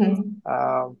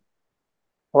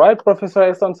 all right, Professor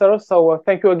Estenssoro. So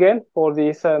thank you again for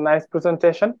this nice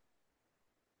presentation.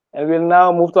 And we'll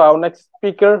now move to our next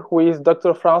speaker, who is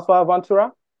Dr. François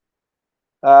Ventura.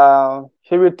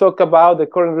 He will talk about the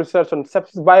current research on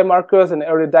sepsis biomarkers and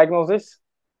early diagnosis.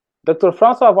 Dr.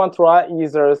 François Ventura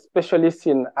is a specialist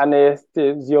in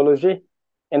anesthesiology,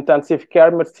 intensive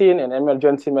care medicine, and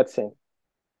emergency medicine.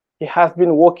 He has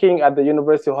been working at the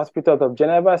University Hospital of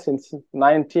Geneva since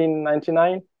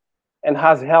 1999 and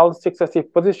has held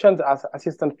successive positions as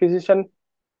assistant physician,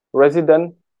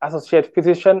 resident, associate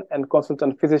physician, and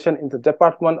consultant physician in the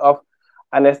Department of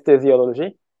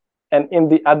Anesthesiology and in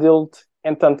the adult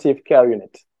intensive care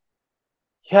unit.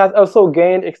 He has also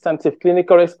gained extensive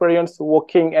clinical experience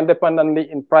working independently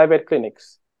in private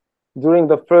clinics. During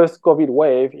the first COVID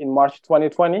wave in March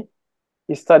 2020,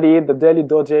 he studied the daily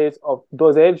dosage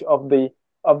of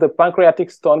the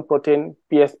pancreatic stone protein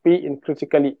PSP in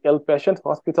critically ill patients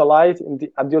hospitalized in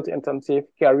the adult intensive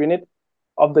care unit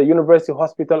of the University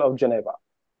Hospital of Geneva.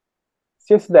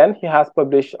 Since then, he has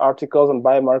published articles on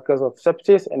biomarkers of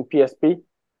sepsis and PSP.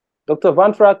 Dr.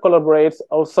 Ventura collaborates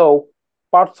also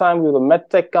part-time with a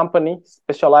medtech company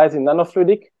specialized in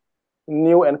nanofluidic,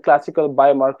 new and classical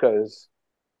biomarkers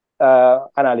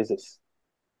analysis.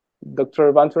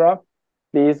 Dr. Ventura,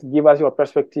 please give us your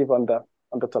perspective on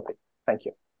the topic. Thank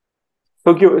you.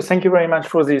 Thank you very much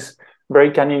for this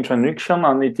very kind introduction,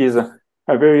 and it is a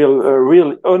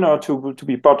real honor to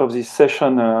be part of this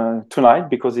session tonight,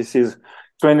 because this is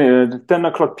 10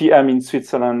 o'clock p.m. in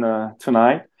Switzerland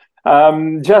tonight.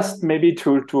 Just maybe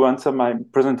to answer my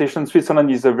presentation,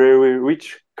 Switzerland is a very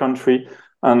rich country,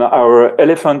 and our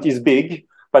elephant is big.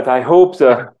 But I hope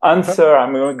the answer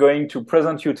I'm going to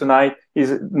present you tonight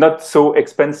is not so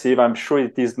expensive. I'm sure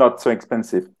it is not so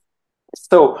expensive.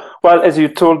 So, well, as you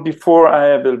told before, I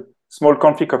have a small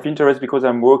conflict of interest because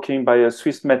I'm working by a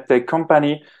Swiss medtech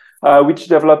company, which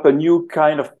developed a new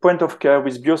kind of point of care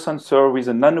with biosensor with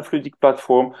a nanofluidic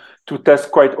platform to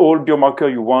test quite all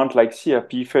biomarker you want, like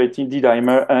CRP, ferritin,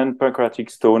 D-dimer, and pancreatic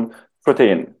stone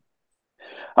protein.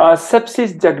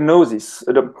 Sepsis diagnosis.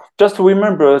 Just to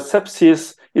remember,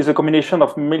 sepsis is a combination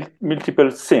of multiple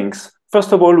things.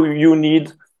 First of all, you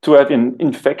need to have an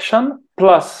infection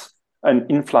plus an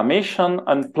inflammation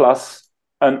and plus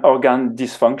an organ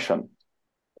dysfunction.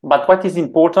 But what is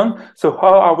important, so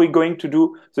how are we going to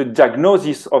do the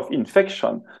diagnosis of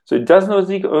infection? The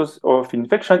diagnosis of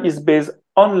infection is based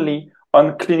only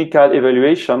on clinical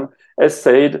evaluation, as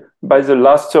said by the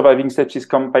last surviving sepsis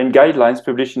campaign guidelines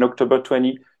published in October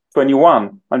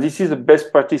 2021. And this is the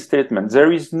best practice statement.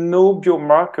 There is no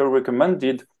biomarker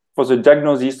recommended for the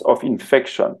diagnosis of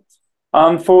infection.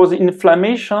 And for the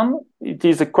inflammation, it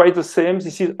is quite the same.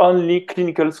 This is only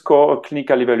clinical score or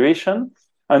clinical evaluation,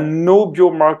 and no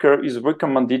biomarker is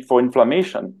recommended for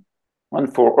inflammation.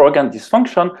 And for organ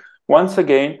dysfunction, once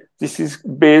again, this is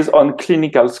based on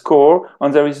clinical score,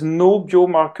 and there is no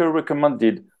biomarker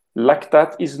recommended.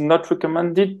 Lactate is not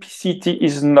recommended, PCT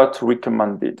is not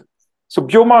recommended. So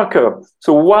biomarker,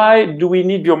 so why do we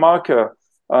need biomarker?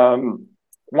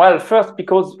 Well, first,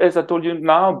 because as I told you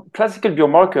now, classical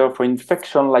biomarker for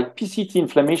infection like PCT,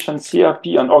 inflammation,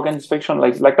 CRP, and organ dysfunction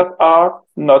like that are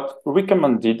not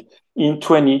recommended in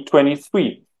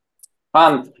 2023.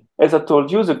 And as I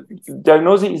told you, the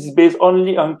diagnosis is based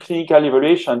only on clinical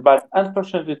evaluation, but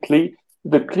unfortunately,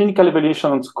 the clinical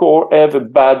evaluation score have a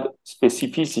bad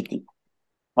specificity.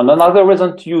 And another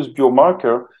reason to use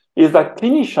biomarker is that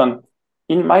clinicians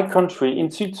in my country,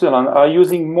 in Switzerland, are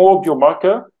using more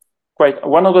biomarker, quite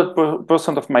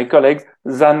 100% of my colleagues,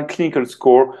 than clinical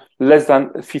score, less than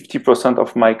 50%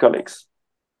 of my colleagues.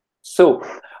 So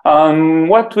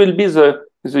what will be the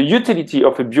utility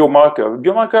of a biomarker? A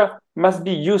biomarker must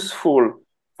be useful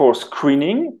for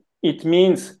screening. It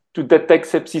means to detect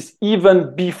sepsis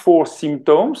even before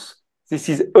symptoms. This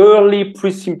is early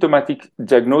pre-symptomatic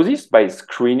diagnosis by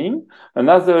screening.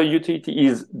 Another utility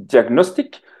is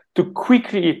diagnostic, to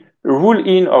quickly rule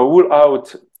in or rule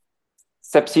out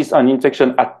sepsis and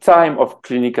infection at time of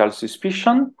clinical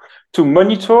suspicion, to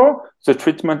monitor the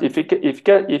treatment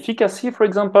efficacy, for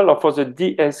example, or for the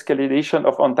de-escalation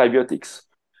of antibiotics.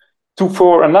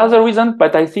 For another reason,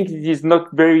 but I think it is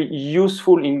not very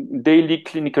useful in daily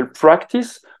clinical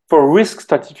practice, for risk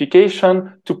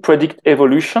stratification to predict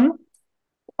evolution,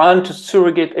 and to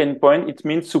surrogate endpoint, it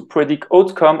means to predict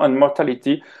outcome and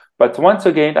mortality. But once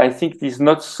again, I think it is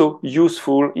not so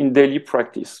useful in daily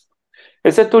practice.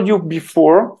 As I told you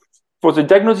before, for the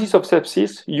diagnosis of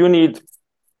sepsis, you need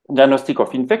diagnostic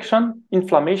of infection,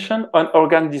 inflammation, and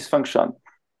organ dysfunction.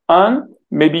 And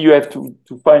maybe you have to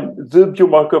find the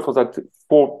biomarker for that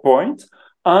 4 points,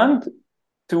 and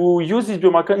to use this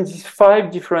biomarker in these 5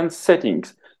 different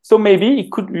settings. So maybe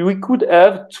we could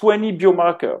have 20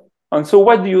 biomarkers. And so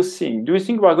what do you think? Do you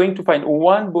think we are going to find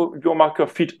one biomarker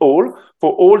fit all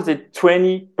for all the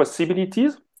 20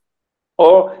 possibilities,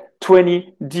 or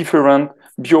 20 different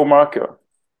biomarkers?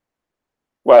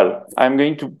 Well, I'm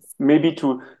going to maybe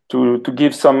to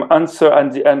give some answer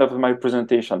at the end of my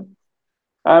presentation.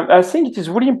 I think it is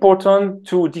really important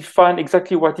to define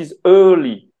exactly what is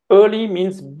early. Early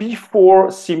means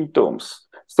before symptoms.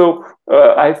 So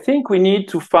I think we need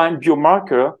to find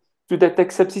biomarker to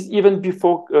detect sepsis even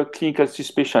before clinical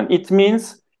suspicion. It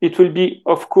means it will be,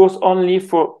 of course, only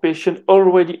for patients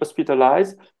already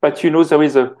hospitalized, but you know there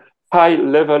is a high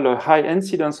level, a high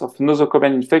incidence of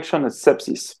nosocomial infection and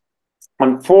sepsis.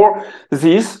 And for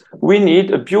this, we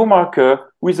need a biomarker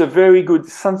with a very good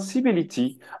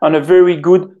sensibility and a very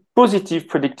good positive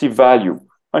predictive value.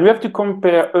 And we have to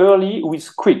compare early with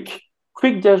quick.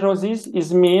 Quick diagnosis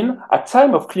is mean at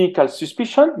time of clinical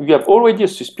suspicion, you have already a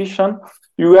suspicion,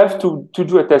 you have to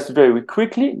do a test very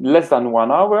quickly, less than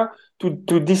 1 hour, to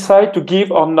decide to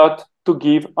give or not to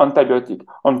give antibiotic.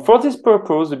 And for this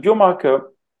purpose, the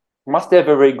biomarker must have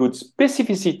a very good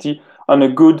specificity and a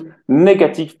good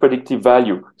negative predictive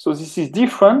value. So this is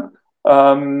different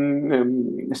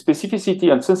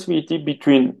specificity and sensitivity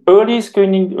between early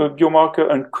screening biomarker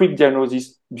and quick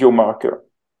diagnosis biomarker.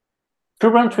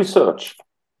 Current research.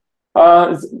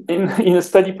 In a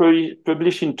study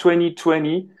published in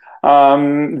 2020,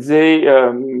 they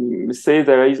say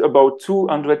there is about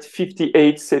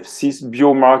 258 sepsis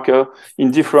biomarker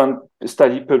in different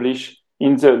studies published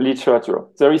in the literature.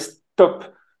 There is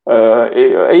top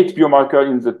 8 biomarker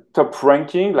in the top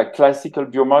ranking, like classical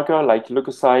biomarker, like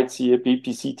leukocyte, CAP,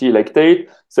 PCT, lactate.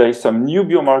 There is some new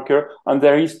biomarker, and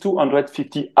there is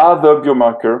 250 other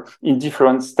biomarker in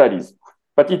different studies.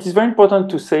 But it is very important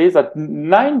to say that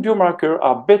 9 biomarkers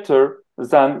are better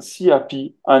than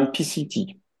CRP and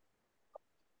PCT.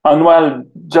 And while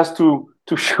just to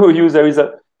show you, there is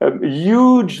a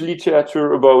huge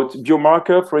literature about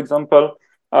biomarker, for example,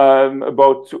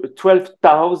 about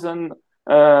 12,000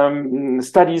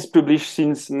 studies published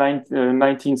since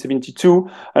 1972.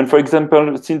 And for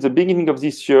example, since the beginning of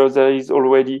this year, there is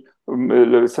already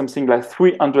something like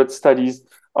 300 studies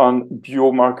on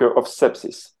biomarker of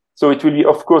sepsis. So it will be,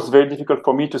 of course, very difficult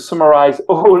for me to summarize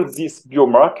all these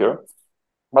biomarkers.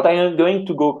 But I am going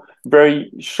to go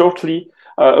very shortly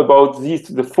about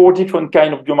the 4 different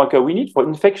kinds of biomarker we need for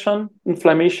infection,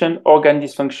 inflammation, organ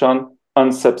dysfunction,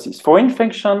 and sepsis. For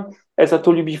infection, as I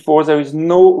told you before, there is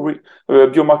no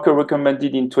biomarker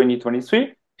recommended in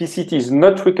 2023. PCT is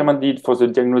not recommended for the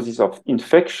diagnosis of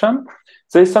infection.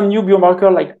 There is some new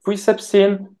biomarker like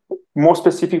presepsin, more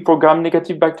specific for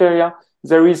gram-negative bacteria.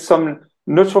 There is some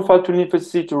neutrophil to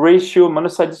lymphocyte ratio,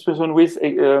 monocyte dispersion width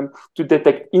to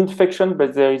detect infection,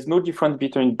 but there is no difference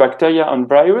between bacteria and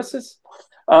viruses.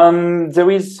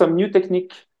 There is some new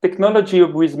technology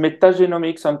with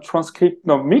metagenomics and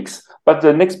transcriptomics, but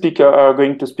the next speaker are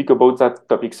going to speak about that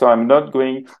topic, so I'm not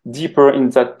going deeper in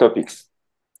that topics.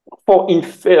 For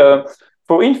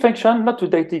infection, not to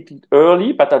detect it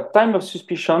early, but at time of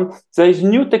suspicion, there is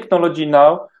new technology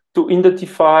now to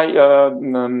identify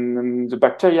the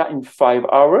bacteria in 5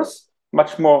 hours,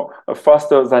 much more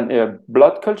faster than a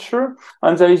blood culture.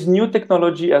 And there is new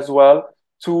technology as well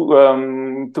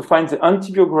to find the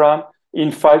antibiogram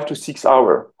in 5 to 6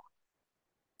 hours.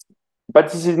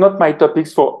 But this is not my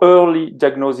topics for early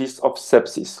diagnosis of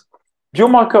sepsis.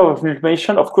 Biomarker of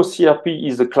inflammation, of course, CRP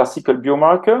is a classical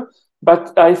biomarker,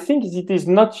 but I think it is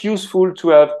not useful to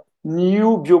have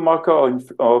new biomarker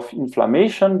of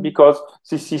inflammation because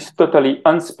this is totally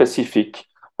unspecific.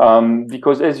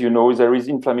 Because as you know, there is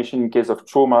inflammation in case of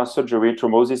trauma, surgery,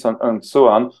 thrombosis, and so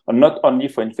on, and not only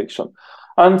for infection.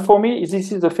 And for me,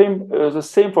 this is the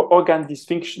same for organ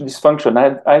dysfunction.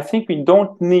 I think we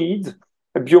don't need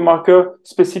a biomarker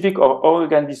specific of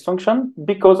organ dysfunction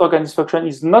because organ dysfunction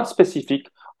is not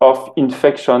specific of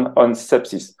infection and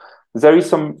sepsis. There is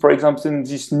some, for example,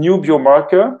 this new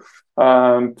biomarker,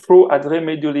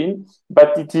 proadrenomedullin,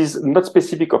 but it is not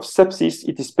specific of sepsis,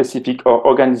 it is specific of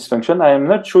organ dysfunction. I am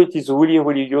not sure it is really,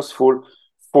 really useful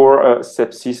for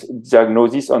sepsis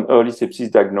diagnosis and early sepsis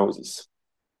diagnosis.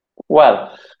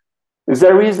 Well,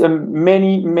 there is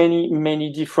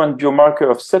many different biomarkers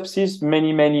of sepsis,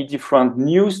 many different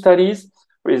new studies.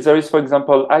 There is, for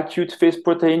example, acute phase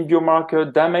protein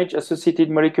biomarker,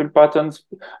 damage-associated molecule patterns,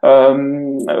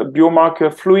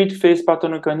 biomarker, fluid phase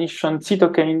pattern recognition,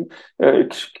 cytokine,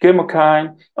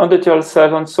 chemokine, endothelial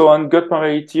cells, and so on, gut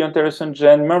permeability, interleukin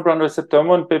gene, membrane receptor,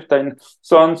 peptide,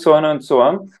 so on, so on, and so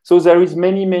on. So there is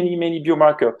many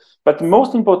biomarkers. But the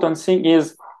most important thing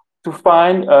is to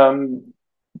find a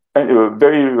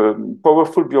very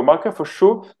powerful biomarker for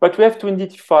sure, but we have to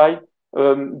identify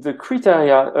the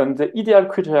criteria and the ideal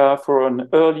criteria for an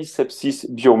early sepsis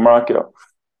biomarker.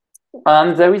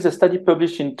 And there is a study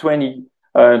published in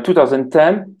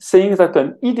 2010 saying that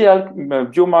an ideal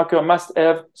biomarker must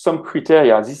have some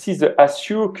criteria. This is the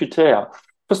ASSURE criteria.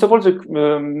 First of all, the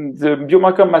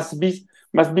biomarker must be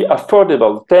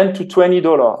affordable, $10 to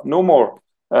 $20, no more.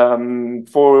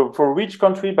 For rich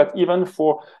country, but even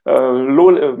for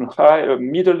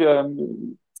middle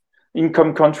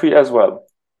income country as well.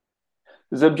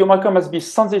 The biomarker must be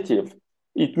sensitive.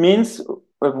 It means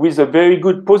with a very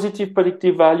good positive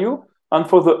predictive value, and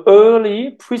for the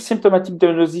early pre-symptomatic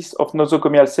diagnosis of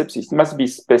nosocomial sepsis, it must be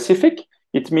specific.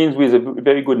 It means with a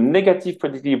very good negative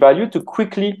predictive value to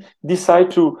quickly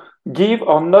decide to give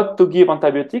or not to give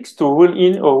antibiotics to rule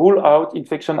in or rule out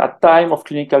infection at time of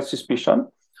clinical suspicion.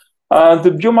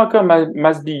 The biomarker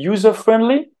must be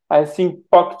user-friendly. I think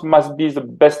POCT must be the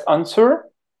best answer.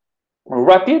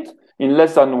 Rapid, in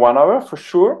less than 1 hour, for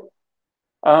sure.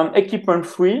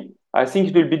 Equipment-free, I think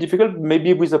it will be difficult,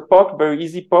 maybe with a POCT, very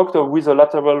easy POCT, or with a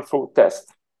lateral flow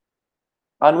test.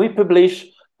 And we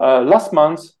published last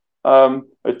month a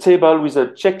table with a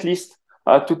checklist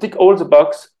to tick all the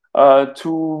boxes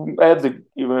to have the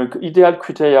ideal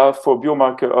criteria for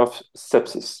biomarker of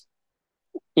sepsis.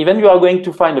 Even you are going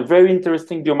to find a very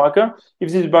interesting biomarker.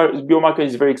 If this biomarker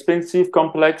is very expensive,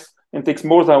 complex, and takes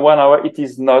more than 1 hour, it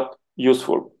is not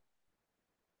useful.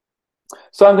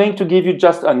 So I'm going to give you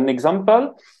just an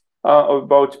example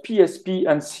about PSP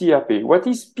and CRP. What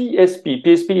is PSP?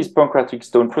 PSP is pancreatic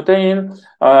stone protein.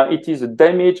 It is a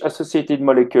damage-associated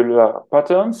molecular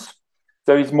patterns.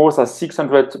 There is more than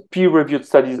 600 peer-reviewed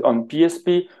studies on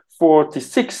PSP,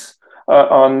 46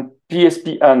 on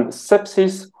PSP and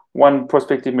sepsis, 1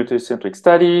 prospective multicentric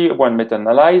study, 1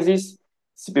 meta-analysis.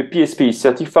 PSP is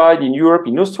certified in Europe,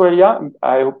 in Australia,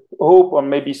 I hope, or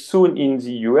maybe soon in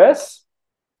the US.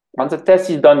 And the test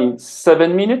is done in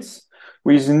 7 minutes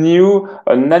with new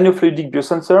nanofluidic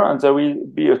biosensor, and there will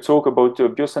be a talk about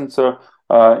biosensor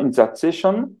in that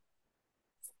session.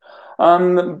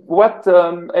 What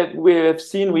we have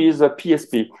seen with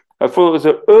PSP, for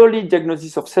the early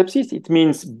diagnosis of sepsis, it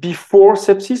means before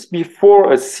sepsis,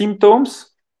 before symptoms,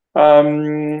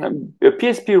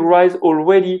 PSP rise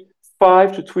already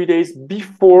 5 to 3 days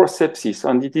before sepsis,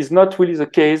 and it is not really the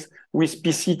case with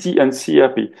PCT and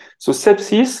CRP. So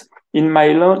sepsis, in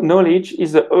my knowledge,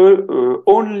 is the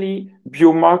only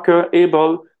biomarker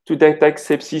able to detect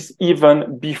sepsis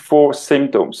even before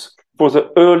symptoms for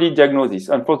the early diagnosis.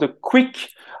 And for the quick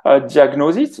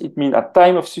diagnosis, it means at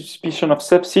time of suspicion of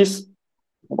sepsis,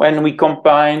 when we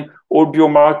combine all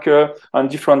biomarker and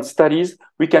different studies,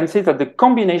 we can say that the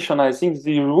combination, I think, is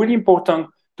really important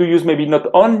to use maybe not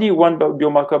only one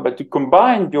biomarker, but to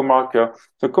combine biomarker.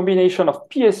 The combination of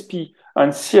PSP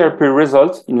and CRP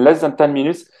results in less than 10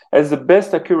 minutes has the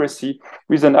best accuracy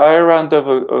with an area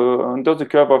under the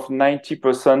curve of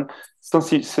 90%,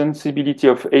 sensibility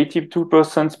of 82%,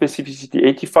 specificity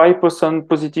 85%,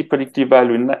 positive predictive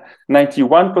value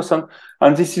 91%,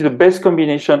 and this is the best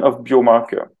combination of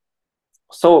biomarker.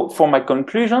 So for my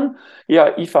conclusion,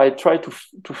 if I try to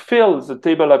fill the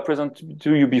table I presented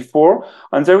to you before,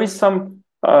 and there is some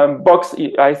box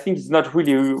I think is not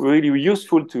really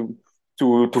useful to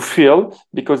fill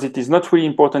because it is not really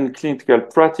important in clinical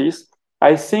practice.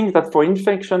 I think that for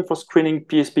infection, for screening,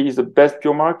 PSP is the best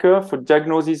biomarker. For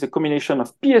diagnosis, a combination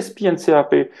of PSP and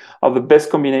CRP are the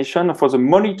best combination. For the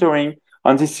monitoring,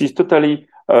 and this is totally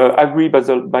agreed by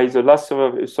the last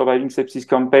surviving sepsis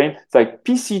campaign, like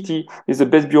PCT is the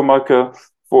best biomarker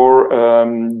for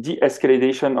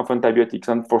de-escalation of antibiotics.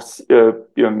 And for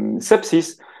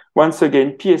sepsis, once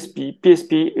again,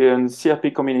 PSP and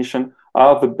CRP combination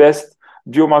are the best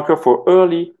biomarker for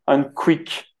early and quick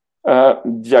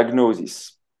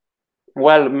diagnosis.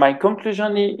 Well, my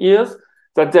conclusion is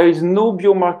that there is no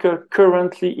biomarker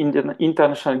currently in the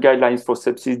international guidelines for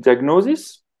sepsis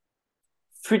diagnosis.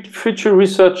 Future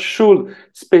research should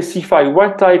specify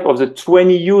what type of the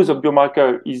 20 use of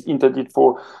biomarker is intended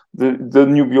for the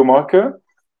new biomarker.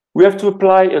 We have to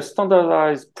apply a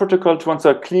standardized protocol to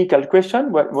answer clinical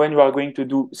question when you are going to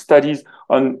do studies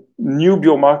on new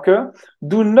biomarker.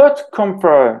 Do not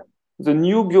compare the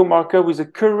new biomarker with the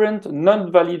current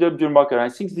non-validated biomarker. I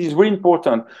think this is really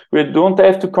important. We don't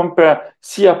have to compare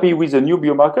CRP with a new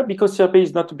biomarker because CRP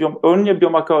is not only a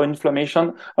biomarker of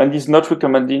inflammation and is not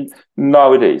recommended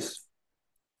nowadays.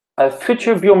 A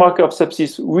future biomarker of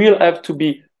sepsis will have to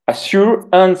be assured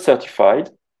and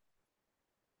certified.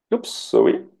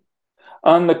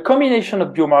 And the combination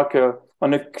of biomarker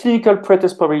on a clinical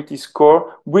pretest probability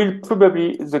score will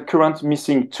probably be the current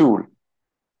missing tool,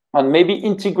 and maybe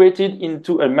integrated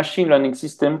into a machine learning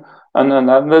system. And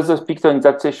another speaker in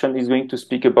that session is going to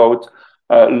speak about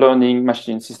learning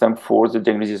machine system for the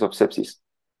diagnosis of sepsis.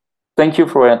 Thank you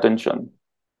for your attention.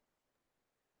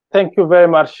 Thank you very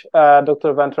much,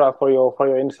 Dr. Ventura, for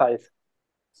your insights.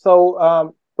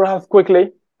 So perhaps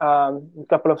quickly, a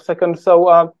couple of seconds.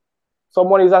 So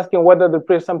someone is asking whether the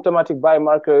pre-symptomatic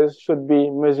biomarkers should be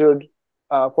measured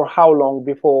for how long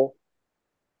before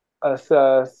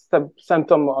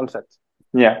symptom onset?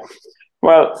 Yeah.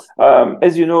 Well,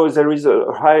 as you know, there is a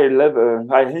high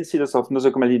incidence of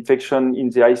nosocomial infection in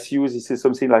the ICU. This is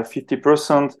something like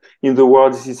 50%. In the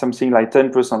world, this is something like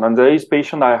 10%. And there is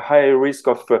patient at high risk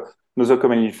of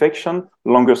nosocomial infection,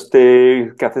 longer stay,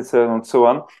 catheter, and so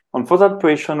on. And for that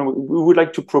patient, we would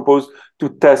like to propose to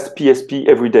test PSP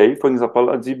every day, for example,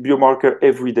 the biomarker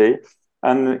every day.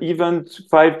 And even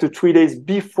 5 to 3 days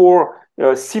before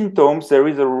symptoms, there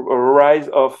is a rise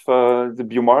of the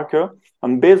biomarker.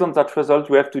 And based on that result,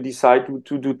 we have to decide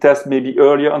to do tests maybe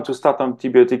earlier and to start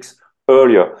antibiotics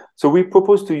earlier. So we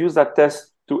propose to use that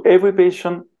test to every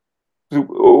patient, to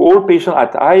all patients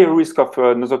at higher risk of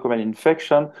nosocomial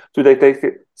infection, to detect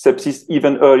sepsis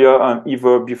even earlier and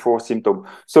even before symptom.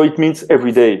 So it means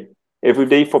every day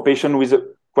for patients with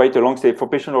quite a long stay. For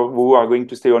patients who are going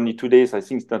to stay only 2 days, I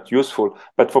think it's not useful.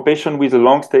 But for patients with a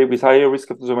long stay, with higher risk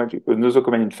of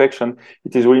nosocomial infection,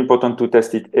 it is really important to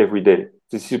test it every day.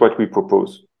 This is what we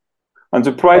propose. And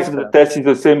the price of the test is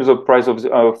the same as the price of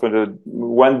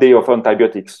 1 day of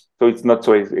antibiotics. So it's not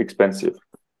so expensive.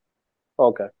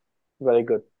 Okay, very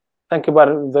good. Thank you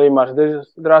very much.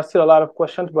 There are still a lot of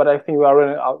questions, but I think we are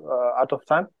running out of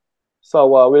time. So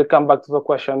we'll come back to the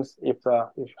questions if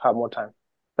you have more time.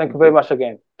 Thank you very much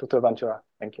again, Dr. Ventura.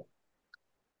 Thank you.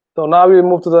 So now we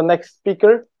move to the next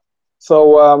speaker.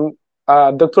 So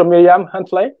Dr. Miriam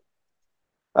Huntley.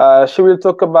 She will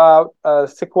talk about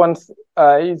sequencing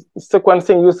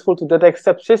useful to detect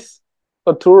sepsis,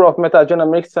 a tour of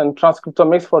metagenomics and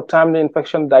transcriptomics for timely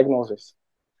infection diagnosis.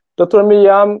 Dr.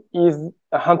 Miriam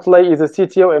Huntley is the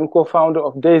CTO and co-founder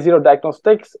of Day Zero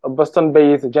Diagnostics, a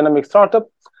Boston-based genomic startup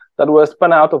that was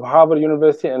spun out of Harvard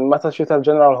University and Massachusetts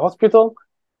General Hospital.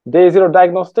 Day Zero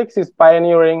Diagnostics is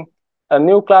pioneering a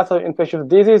new class of infectious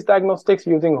disease diagnostics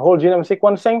using whole genome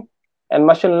sequencing and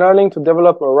machine learning to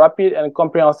develop a rapid and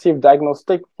comprehensive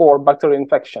diagnostic for bacterial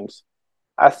infections.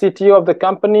 As CTO of the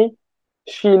company,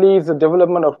 she leads the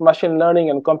development of machine learning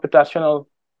and computational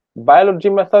biology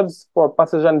methods for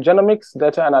pathogen genomics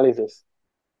data analysis.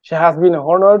 She has been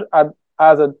honored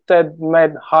as a TED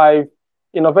Med Hive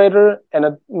Innovator and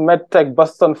a MedTech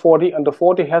Boston 40 under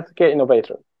 40 Healthcare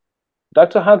Innovator.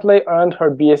 Dr. Huntley earned her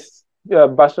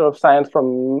Bachelor of Science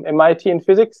from MIT in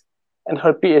Physics and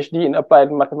her PhD in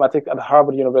Applied Mathematics at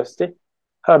Harvard University.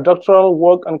 Her doctoral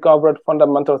work uncovered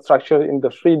fundamental structures in the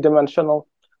three-dimensional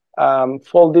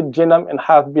folded genome and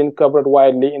has been covered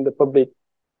widely in the public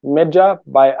media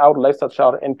by outlets such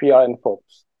as NPR and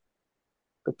Forbes.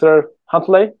 Dr.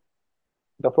 Huntley,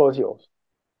 the floor is yours.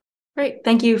 Great,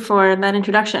 thank you for that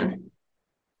introduction.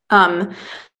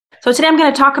 So today I'm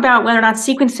going to talk about whether or not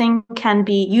sequencing can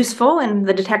be useful in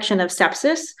the detection of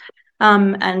sepsis.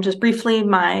 And just briefly,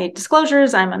 my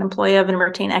disclosures, I'm an employee of and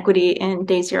retain equity in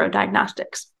Day Zero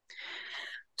Diagnostics.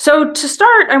 So to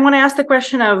start, I want to ask the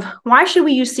question of why should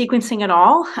we use sequencing at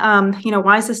all?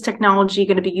 Why is this technology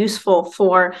going to be useful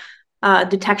for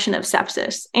detection of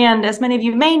sepsis? And as many of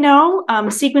you may know,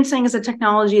 sequencing is a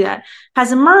technology that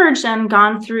has emerged and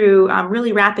gone through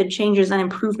really rapid changes and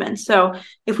improvements. So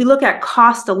if we look at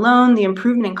cost alone, the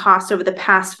improvement in cost over the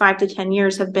past 5 to 10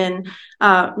 years have been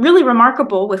really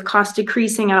remarkable, with cost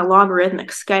decreasing at a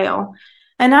logarithmic scale.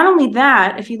 And not only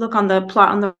that, if you look on the plot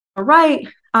on the right,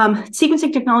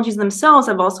 sequencing technologies themselves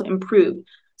have also improved.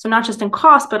 So not just in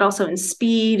cost, but also in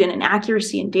speed and in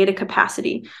accuracy and data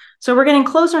capacity. So we're getting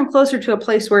closer and closer to a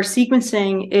place where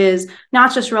sequencing is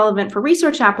not just relevant for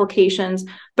research applications,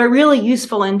 but really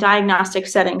useful in diagnostic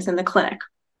settings in the clinic.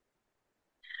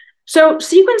 So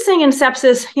sequencing in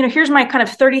sepsis, here's my kind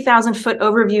of 30,000-foot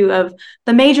overview of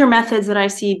the major methods that I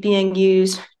see being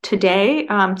used today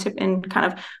in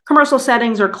kind of commercial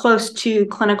settings or close to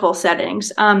clinical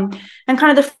settings. And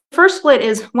kind of the first split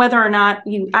is whether or not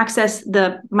you access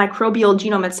the microbial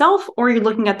genome itself or you're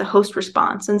looking at the host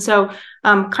response. And so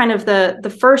kind of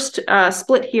the first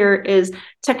split here is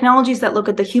technologies that look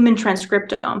at the human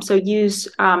transcriptome. So use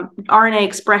RNA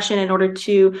expression in order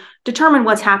to determine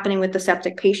what's happening with the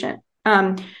septic patient.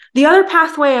 The other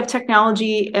pathway of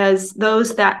technology is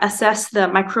those that assess the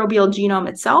microbial genome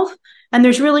itself. And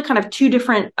there's really kind of two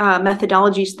different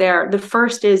methodologies there. The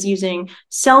first is using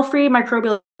cell-free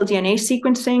microbial DNA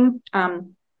sequencing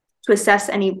to assess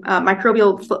any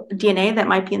microbial DNA that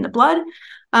might be in the blood.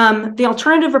 The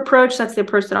alternative approach, that's the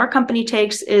approach that our company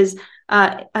takes, is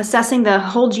assessing the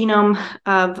whole genome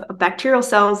of bacterial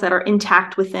cells that are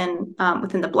intact within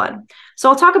the blood. So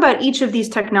I'll talk about each of these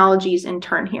technologies in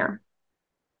turn here.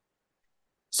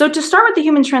 So to start with the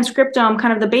human transcriptome,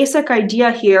 kind of the basic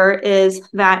idea here is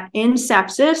that in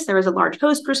sepsis, there is a large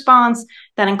host response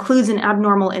that includes an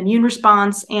abnormal immune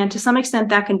response. And to some extent,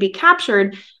 that can be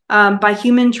captured by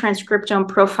human transcriptome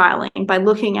profiling, by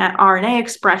looking at RNA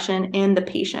expression in the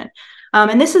patient.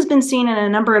 And this has been seen in a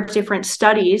number of different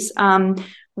studies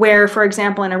where, for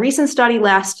example, in a recent study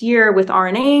last year with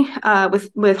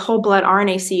RNA, with whole blood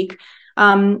RNA-seq,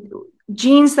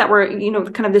 genes that were,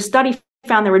 kind of the study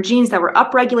found there were genes that were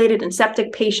upregulated in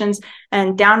septic patients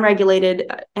and downregulated,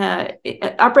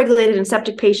 upregulated in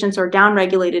septic patients or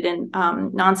downregulated in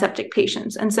non-septic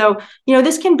patients. And so,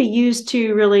 this can be used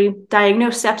to really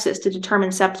diagnose sepsis, to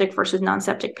determine septic versus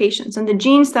non-septic patients. And the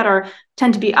genes that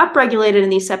tend to be upregulated in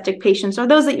these septic patients are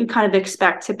those that you kind of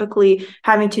expect, typically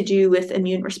having to do with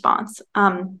immune response.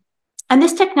 And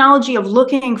this technology of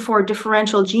looking for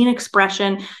differential gene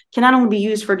expression can not only be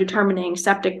used for determining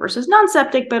septic versus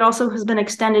non-septic, but also has been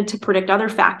extended to predict other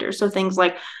factors. So things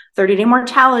like 30-day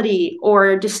mortality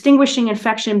or distinguishing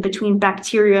infection between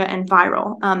bacteria and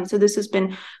viral. So this has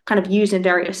been kind of used in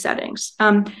various settings.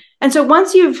 And so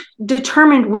once you've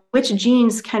determined which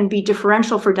genes can be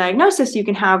differential for diagnosis, you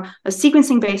can have a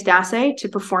sequencing-based assay to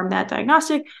perform that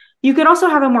diagnostic. You could also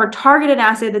have a more targeted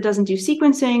assay that doesn't do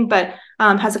sequencing, but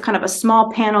has a kind of a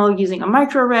small panel using a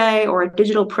microarray or a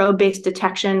digital probe-based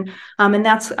detection. And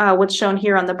that's what's shown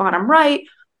here on the bottom right,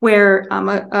 where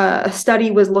a study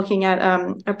was looking at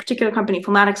a particular company,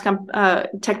 Informatics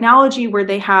technology, where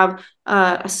they have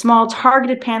a small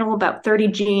targeted panel, about 30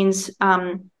 genes,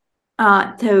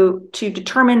 to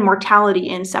determine mortality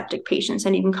in septic patients.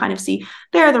 And you can kind of see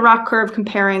there the ROC curve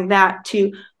comparing that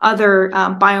to other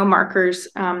biomarkers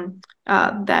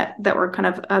that were kind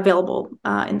of available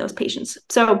in those patients.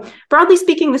 So broadly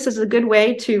speaking, this is a good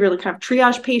way to really kind of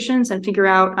triage patients and figure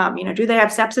out, do they have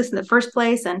sepsis in the first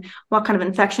place and what kind of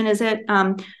infection is it?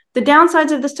 The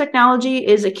downsides of this technology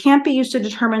is it can't be used to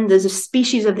determine the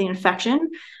species of the infection.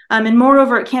 And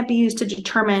moreover, it can't be used to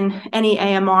determine any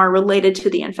AMR related to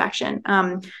the infection.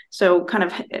 So kind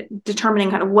of determining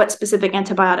kind of what specific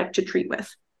antibiotic to treat with.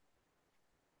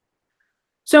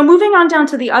 So moving on down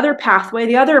to the other pathway,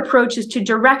 the other approach is to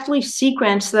directly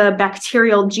sequence the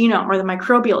bacterial genome or the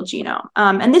microbial genome.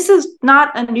 And this is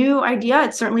not a new idea.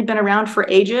 It's certainly been around for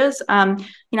ages.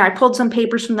 I pulled some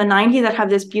papers from the 90s that have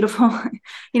this beautiful,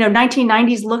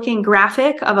 1990s looking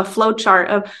graphic of a flow chart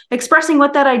of expressing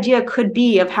what that idea could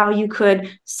be of how you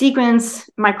could sequence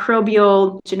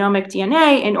microbial genomic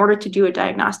DNA in order to do a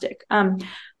diagnostic.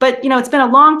 But it's been a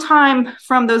long time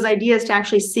from those ideas to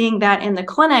actually seeing that in the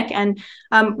clinic. And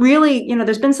really,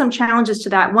 there's been some challenges to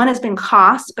that. One has been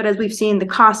cost, but as we've seen, the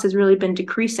cost has really been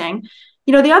decreasing.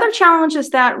 The other challenge is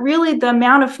that really the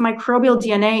amount of microbial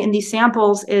DNA in these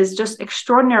samples is just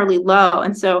extraordinarily low.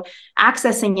 And so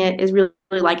accessing it is really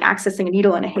like accessing a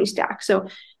needle in a haystack. So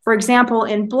for example,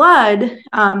 in blood,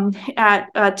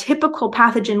 at typical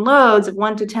pathogen loads of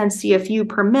 1 to 10 CFU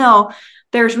per mil,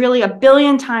 there's really 1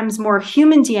 billion times more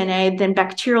human DNA than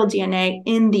bacterial DNA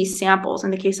in these samples in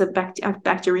the case of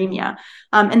bacteremia.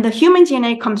 And the human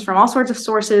DNA comes from all sorts of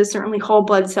sources. Certainly whole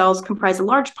blood cells comprise a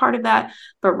large part of that,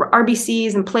 but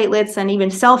RBCs and platelets and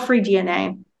even cell-free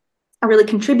DNA are really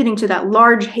contributing to that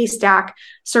large haystack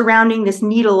surrounding this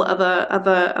needle of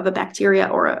a bacteria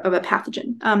or of a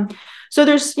pathogen. So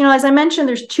there's, as I mentioned,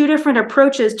 there's 2 different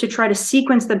approaches to try to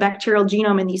sequence the bacterial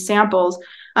genome in these samples.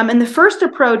 And the first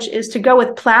approach is to go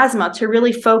with plasma to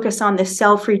really focus on this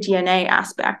cell-free DNA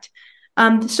aspect.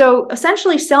 So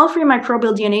essentially, cell-free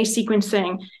microbial DNA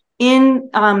sequencing in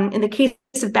the case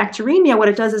of bacteremia, what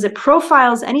it does is it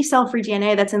profiles any cell-free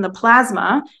DNA that's in the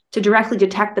plasma to directly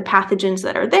detect the pathogens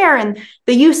that are there. And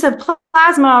the use of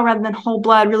plasma rather than whole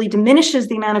blood really diminishes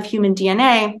the amount of human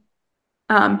DNA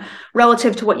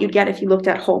relative to what you'd get if you looked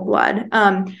at whole blood.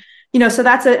 So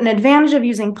that's an advantage of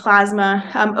using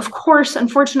plasma. Of course,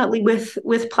 unfortunately,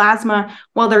 with plasma,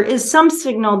 while there is some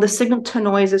signal, the signal to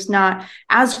noise is not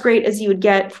as great as you would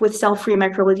get with cell-free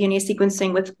microbial DNA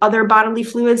sequencing with other bodily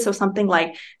fluids. So something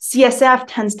like CSF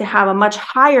tends to have a much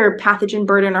higher pathogen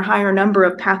burden or higher number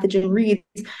of pathogen reads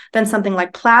than something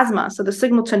like plasma. So the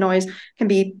signal to noise can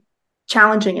be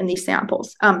challenging in these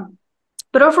samples.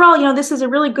 But overall, this is a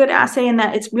really good assay in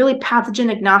that it's really pathogen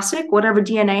agnostic. Whatever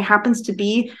DNA happens to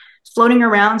be floating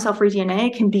around, cell-free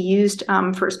DNA can be used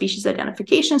for species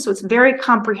identification. So it's very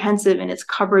comprehensive in its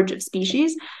coverage of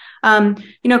species. Kind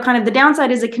of the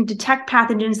downside is it can detect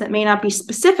pathogens that may not be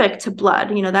specific to blood.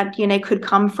 That DNA could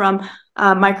come from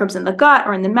microbes in the gut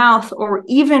or in the mouth, or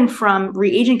even from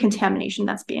reagent contamination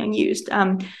that's being used.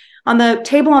 On the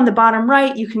table on the bottom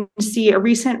right, you can see a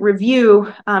recent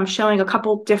review showing a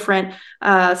couple different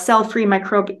cell-free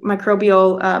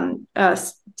microbial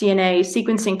DNA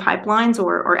sequencing pipelines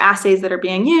or assays that are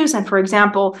being used. And for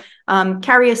example,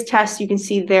 Carius tests, you can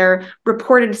see their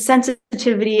reported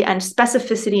sensitivity and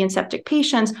specificity in septic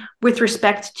patients with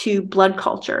respect to blood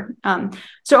culture.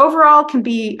 So overall can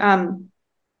be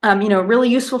really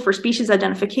useful for species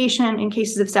identification in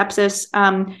cases of sepsis.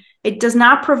 It does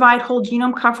not provide whole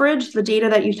genome coverage. The data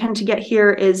that you tend to get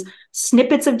here is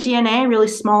snippets of DNA, really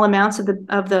small amounts of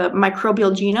the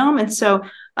microbial genome. And so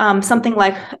something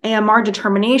like AMR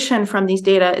determination from these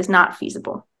data is not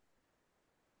feasible.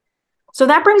 So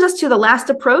that brings us to the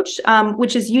last approach,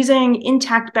 which is using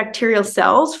intact bacterial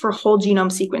cells for whole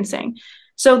genome sequencing.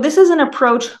 So this is an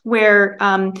approach where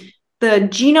the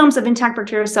genomes of intact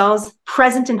bacterial cells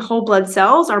present in whole blood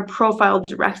cells are profiled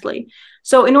directly.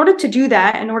 So in order to do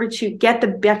that, in order to get the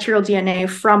bacterial DNA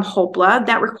from whole blood,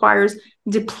 that requires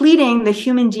depleting the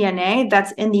human DNA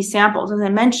that's in these samples. As I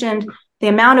mentioned, the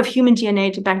amount of human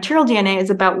DNA to bacterial DNA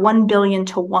is about 1 billion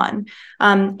to 1.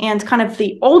 And kind of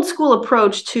the old school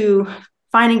approach to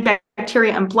finding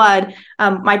bacteria in blood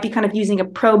might be kind of using a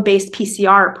probe-based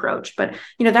PCR approach, but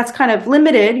that's kind of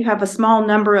limited. You have a small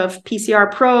number of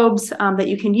PCR probes that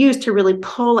you can use to really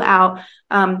pull out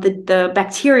the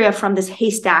bacteria from this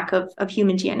haystack of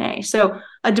human DNA. So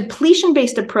a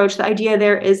depletion-based approach, the idea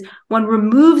there is one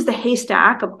removes the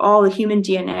haystack of all the human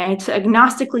DNA to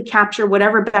agnostically capture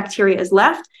whatever bacteria is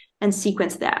left and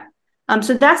sequence that.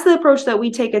 So that's the approach that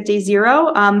we take at day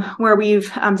 0, where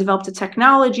we've developed a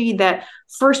technology that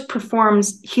first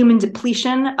performs human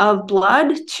depletion of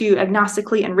blood to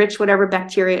agnostically enrich whatever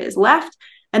bacteria is left.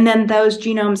 And then those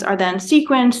genomes are then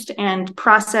sequenced and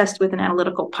processed with an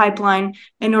analytical pipeline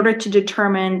in order to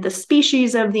determine the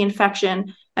species of the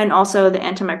infection and also the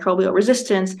antimicrobial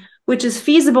resistance, which is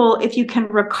feasible if you can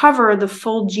recover the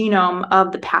full genome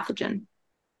of the pathogen.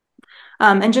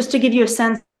 And just to give you a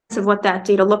sense of what that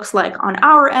data looks like on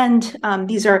our end.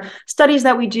 These are studies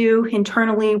that we do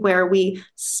internally where we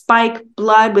spike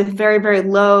blood with very, very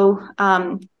low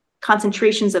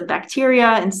concentrations of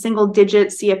bacteria in single-digit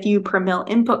CFU per mil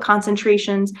input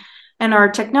concentrations. And our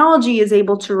technology is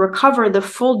able to recover the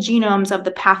full genomes of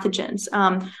the pathogens.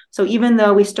 So even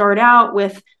though we start out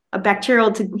with a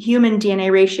bacterial to human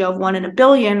DNA ratio of 1 in a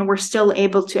billion, we're still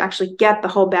able to actually get the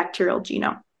whole bacterial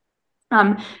genome.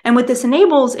 And what this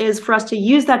enables is for us to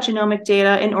use that genomic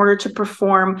data in order to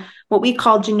perform what we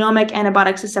call genomic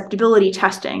antibiotic susceptibility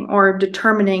testing, or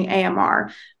determining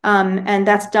AMR. And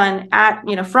that's done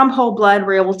from whole blood.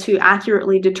 We're able to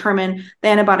accurately determine the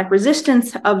antibiotic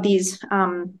resistance of these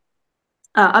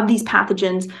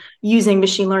pathogens using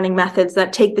machine learning methods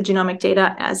that take the genomic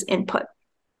data as input.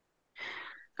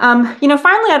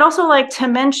 Finally, I'd also like to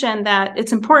mention that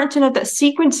it's important to note that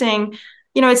sequencing,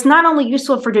 it's not only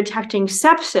useful for detecting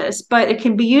sepsis, but it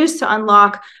can be used to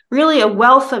unlock really a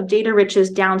wealth of data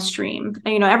riches downstream.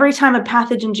 Every time a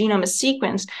pathogen genome is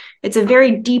sequenced, it's a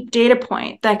very deep data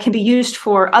point that can be used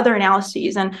for other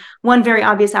analyses. And one very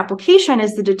obvious application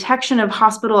is the detection of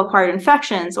hospital-acquired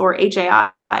infections, or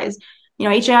HAIs.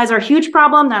 HAIs are a huge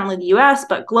problem, not only in the US,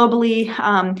 but globally.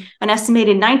 An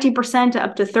estimated 90% to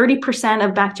up to 30%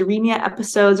 of bacteremia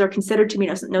episodes are considered to be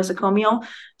nosocomial.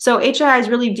 So HAIs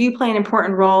really do play an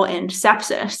important role in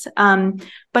sepsis.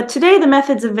 But today, the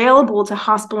methods available to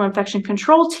hospital infection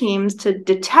control teams to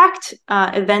detect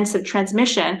events of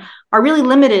transmission are really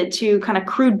limited to kind of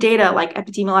crude data like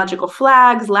epidemiological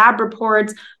flags, lab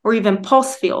reports, or even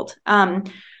pulse field.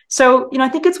 So, I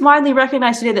think it's widely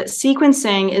recognized today that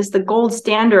sequencing is the gold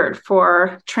standard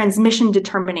for transmission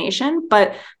determination,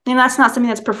 but that's not something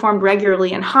that's performed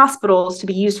regularly in hospitals to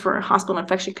be used for hospital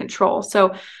infection control.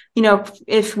 So,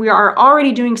 if we are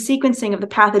already doing sequencing of the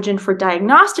pathogen for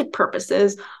diagnostic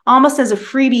purposes, almost as a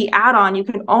freebie add-on, you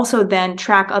can also then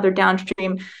tack on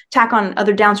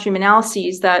other downstream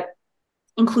analyses that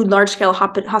include large-scale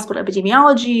hospital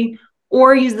epidemiology,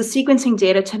 or use the sequencing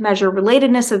data to measure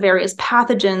relatedness of various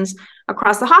pathogens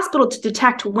across the hospital to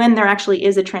detect when there actually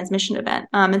is a transmission event.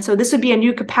 And so this would be a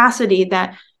new capacity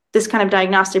that this kind of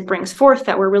diagnostic brings forth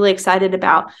that we're really excited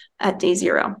about at day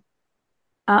 0.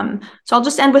 So I'll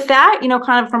just end with that.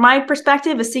 Kind of from my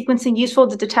perspective, is sequencing useful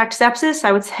to detect sepsis?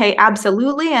 I would say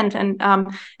absolutely. And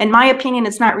in my opinion,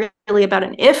 it's not really about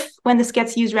an if when this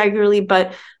gets used regularly,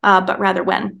 but rather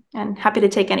when. And happy to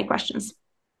take any questions.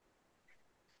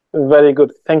 Very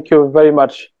good. Thank you very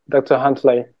much, Dr.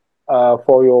 Huntley,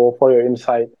 for your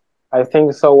insight. I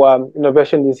think so.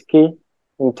 Innovation is key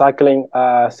in tackling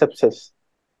sepsis.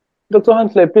 Dr.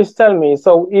 Huntley, please tell me.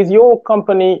 So, is your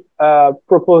company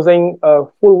proposing a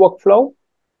full workflow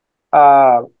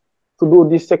to do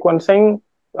this sequencing?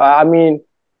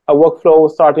 A workflow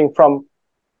starting from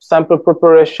sample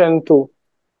preparation to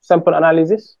sample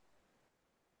analysis?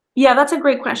 Yeah, that's a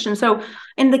great question. So,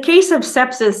 in the case of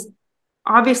sepsis,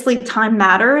 obviously time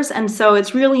matters. And so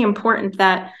it's really important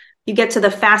that you get to the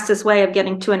fastest way of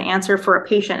getting to an answer for a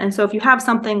patient. And so if you have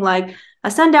something like a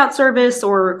send out service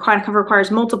or requires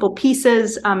multiple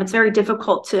pieces, it's very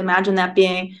difficult to imagine that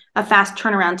being a fast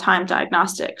turnaround time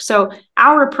diagnostic. So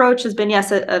our approach has been,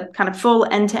 yes, a kind of full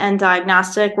end-to-end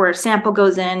diagnostic where a sample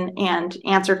goes in and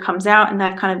answer comes out. And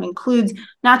that kind of includes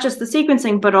not just the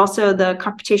sequencing, but also the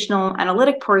computational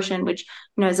analytic portion, which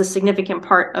is a significant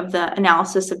part of the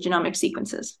analysis of genomic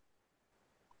sequences.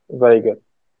 Very good.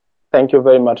 Thank you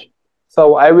very much.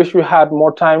 So I wish we had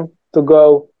more time to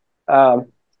go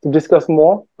to discuss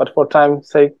more, but for time's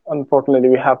sake, unfortunately,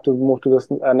 we have to move to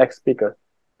the next speaker.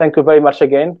 Thank you very much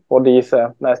again for this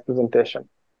nice presentation.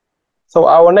 So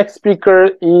our next speaker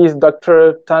is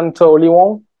Dr. Tanto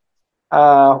Leong,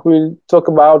 who will talk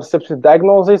about sepsis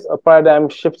diagnosis, a paradigm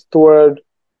shift toward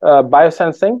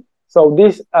biosensing. So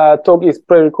this talk is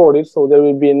pre-recorded, so there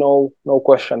will be no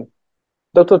question.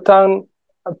 Dr. Tanto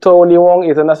Leong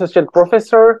is an associate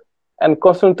professor and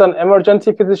consultant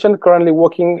emergency physician currently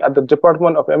working at the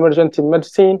Department of Emergency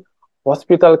Medicine,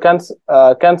 Hospital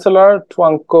Chancellor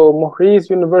Tuanku Muhriz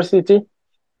University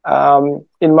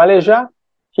in Malaysia.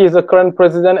 He is the current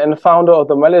president and founder of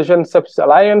the Malaysian Sepsis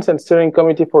Alliance and steering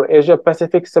committee for Asia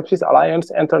Pacific Sepsis Alliance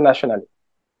internationally.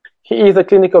 He is a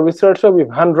clinical researcher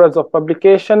with hundreds of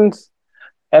publications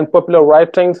and popular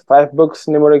writings, 5 books,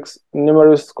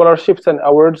 numerous scholarships and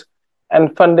awards,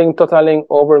 and funding totaling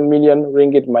over $1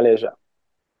 million Malaysia.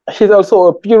 He's also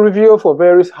a peer reviewer for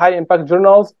various high-impact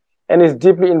journals and is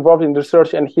deeply involved in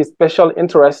research, and his special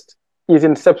interest is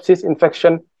in sepsis,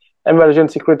 infection,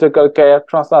 emergency critical care,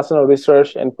 translational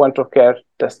research, and point-of-care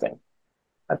testing.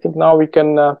 I think now we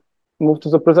can move to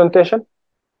the presentation.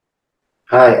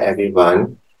 Hi,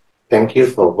 everyone. Thank you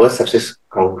for World Sepsis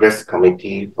Congress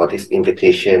Committee for this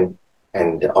invitation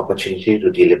and the opportunity to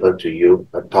deliver to you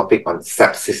a topic on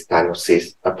sepsis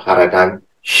diagnosis, a paradigm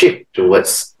shift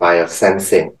towards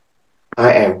biosensing.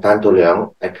 I am Tan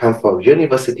Leong. I come from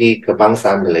University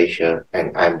Kebangsaan, Malaysia,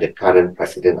 and I'm the current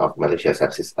president of Malaysia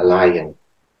Sepsis Alliance.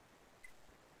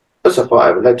 First of all, I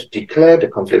would like to declare the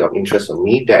conflict of interest on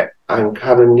me that I'm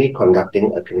currently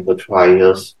conducting a clinical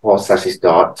trials for sepsis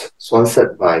DOT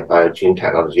sponsored by Biogene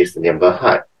Technologies in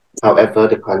Berhad. However,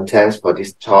 the contents for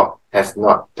this talk has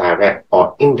not direct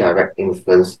or indirect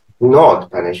influence nor the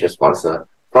financial sponsor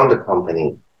from the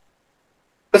company.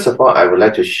 First of all, I would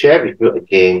like to share with you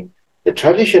again the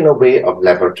traditional way of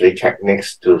laboratory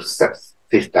techniques to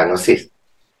sepsis diagnosis.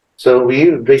 So we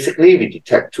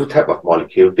detect two types of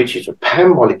molecules, which is the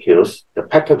PAM molecules, the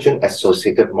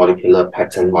pathogen-associated molecular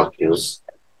pattern molecules,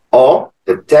 or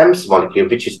the DAMS molecule,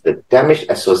 which is the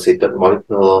damage-associated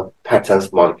molecular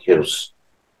patterns molecules.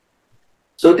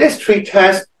 So there's three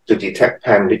tests to detect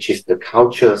PAM, which is the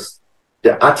cultures,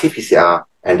 the RT-PCR,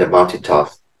 and the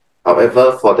multitoph.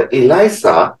 However, for the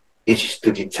ELISA, it is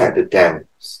to detect the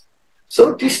DAMS.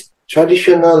 So these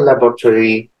traditional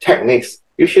laboratory techniques,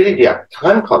 usually they are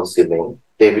time-consuming,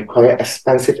 they require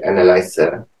expensive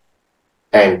analyzer,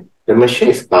 and the machine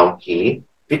is bulky,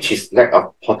 which is lack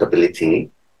of portability.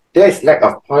 There is lack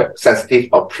of sensitive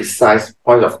or precise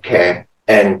point of care,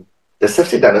 and the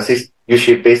sepsis diagnosis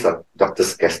usually based on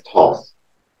doctor's guess toss.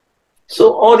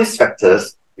 So all these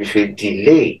factors usually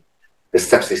delay the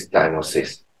sepsis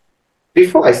diagnosis.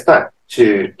 Before I start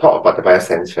to talk about the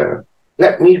biosensor,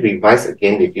 let me revise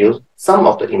again with you some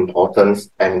of the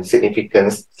importance and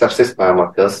significance sepsis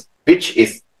biomarkers, which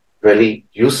is really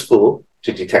useful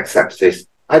to detect sepsis.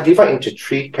 I divide into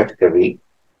three categories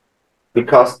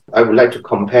because I would like to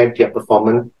compare their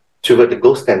performance toward the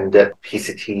gold standard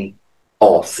PCT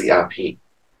or CRP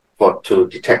to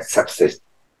detect sepsis.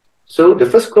 So the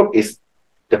first group is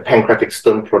the pancreatic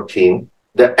stone protein,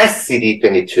 the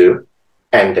SCD22,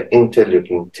 and the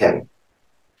interleukin-10.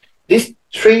 These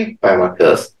three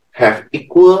biomarkers have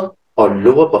equal or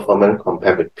lower performance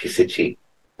compared with PCT,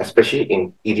 especially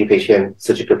in ED patients,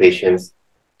 surgical patients,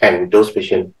 and those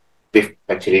patients with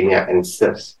bacteremia and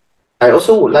SIRS. I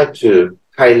also would like to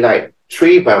highlight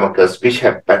three biomarkers which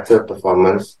have better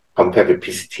performance compared with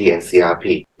PCT and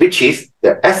CRP, which is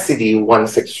the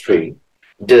SCD163,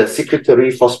 the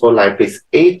secretory phospholipase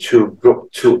A2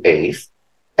 group 2As,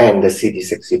 and the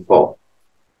CD64.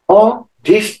 All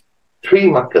these three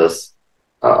markers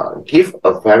give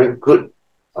a very good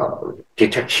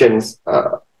detections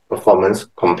performance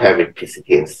compared with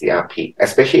PCT and CRP,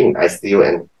 especially in ICU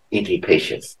and ED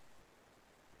patients.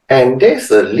 And there's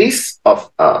a list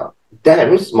of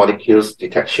DAMS molecules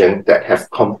detection that has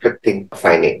conflicting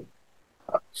finding.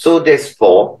 So there's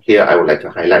four here I would like to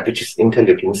highlight, which is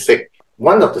interleukin-6.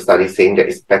 One of the studies saying that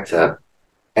it's better,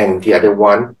 and the other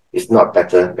one is not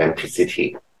better than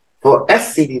PCT. For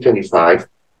SCD25,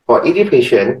 for ED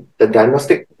patient, the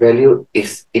diagnostic value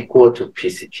is equal to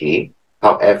PCT.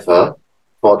 However,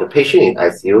 for the patient in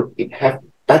ICU, it has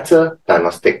better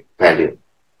diagnostic value.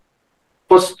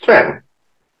 For strength,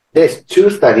 there's two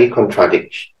studies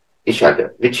contradict each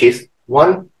other, which is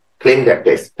one claim that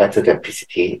it's better than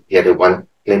PCT, the other one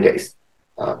claim that it's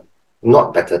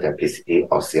not better than PCT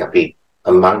or CRP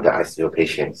among the ICU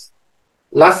patients.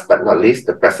 Last but not least,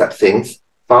 the Percepsins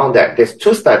found that there's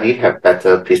two studies have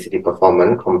better PCT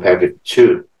performance compared with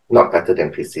two not better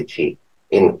than PCT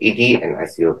in ED and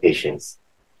ICU patients.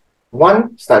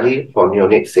 One study for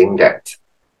neonates saying that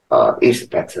is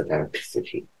better than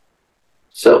PCT.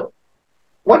 So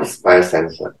what is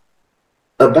biosensor?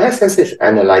 A biosensor is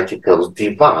an analytical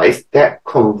device that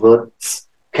converts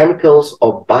chemicals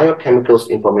or biochemicals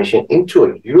information into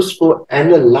a useful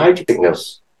analytic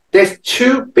signals. There's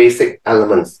two basic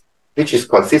elements, which is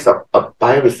consists of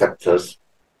bioreceptors,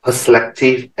 a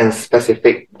selective and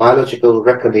specific biological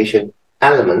recognition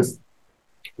elements,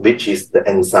 which is the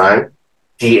enzyme,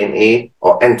 DNA,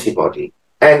 or antibody,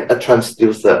 and a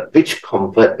transducer, which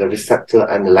convert the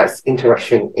receptor-analyte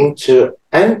interaction into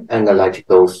an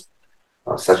analyticals,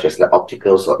 such as the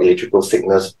opticals or electrical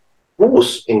signals,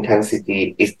 whose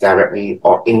intensity is directly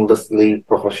or inversely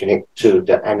proportionate to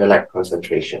the analyte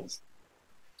concentrations.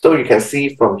 So you can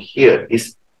see from here,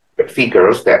 these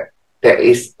figures that there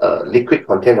is a liquid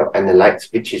content of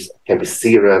analytes, which can be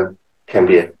serum, can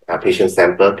be a patient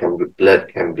sample, can be blood,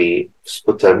 can be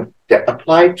sputum, that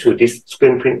apply to this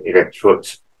screen print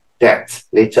electrodes that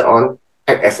later on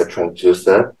act as a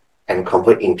transducer and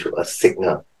convert into a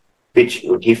signal, which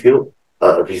will give you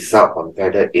a result on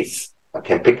whether it's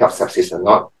can pick up sepsis or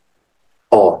not,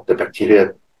 or the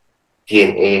bacteria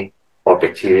DNA or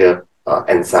bacterial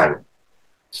enzyme.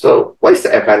 So what is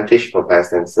the advantage for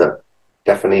biosensor?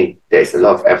 Definitely, there is a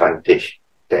lot of advantage.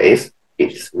 There is,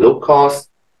 it's low cost,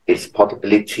 its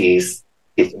portabilities,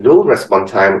 its low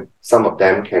response time. Some of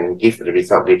them can give the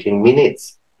result within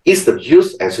minutes. It's the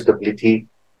use and suitability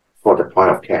for the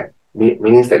point of care,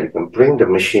 meaning that you can bring the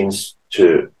machines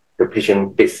to the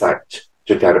patient bedside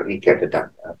to directly get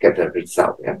the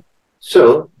result. Yeah?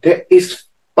 So there is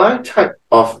 5 types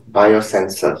of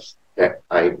biosensors that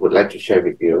I would like to share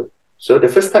with you. So the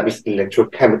first type is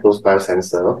electrochemicals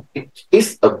biosensor. It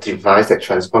is a device that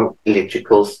transforms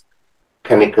electricals,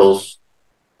 chemicals,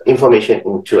 information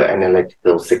into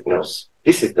analytical signals.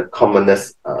 This is the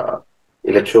commonest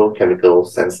electrochemical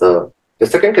sensor. The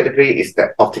second category is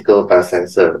the optical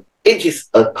biosensor. It is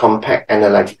a compact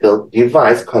analytical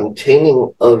device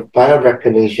containing a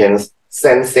biorecognition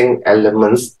sensing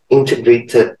elements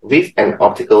integrated with an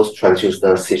optical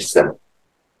transducer system.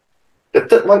 The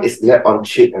third one is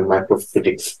lab-on-chip and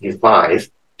microfluidics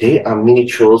device. They are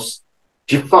miniatures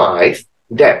device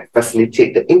that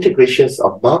facilitate the integrations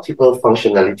of multiple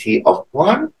functionality of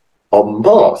one or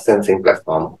more sensing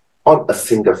platform on a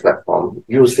single platform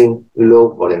using low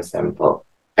volume sample.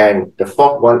 And the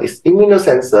fourth one is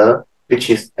immunosensor, which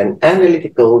is an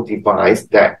analytical device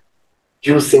that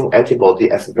using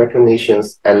antibody as recognition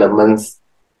elements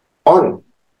on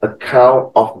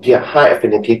account of their high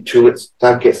affinity towards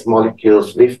target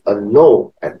molecules with a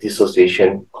low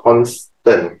dissociation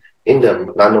constant in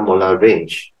the nanomolar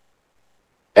range.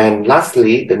 And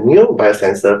lastly, the new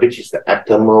biosensor, which is the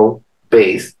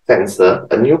aptamer-based sensor,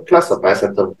 a new class of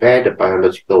biosensor where the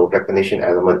biological recognition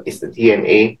element is the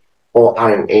DNA or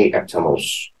RNA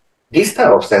aptamers. This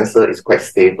type of sensor is quite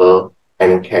stable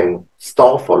and can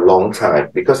store for a long time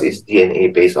because it's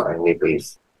DNA-based or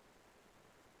RNA-based.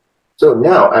 So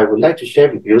now I would like to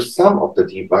share with you some of the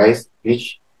device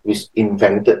which is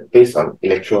invented based on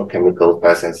electrochemical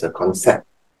biosensor concept.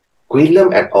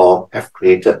 Guillaume et al. Have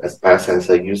created a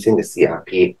biosensor using the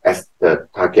CRP as the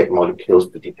target molecules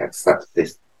to detect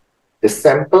sepsis. The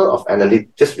sample of analyte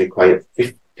just required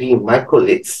 50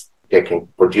 microliters that can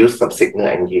produce some signal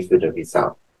and give you the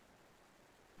result.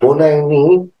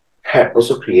 Bonani had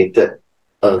also created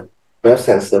a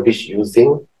biosensor which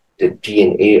using the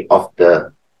DNA of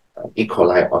the E.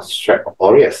 coli or Strep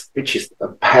aureus, which is a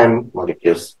PAM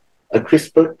molecules, a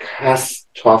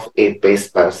CRISPR-Cas12a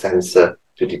based biosensor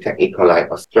to detect E. coli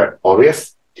or Strep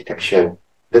aureus detection.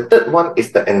 The third one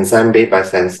is the enzyme-based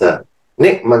biosensor.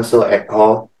 Nick Manso et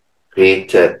al.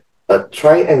 Created a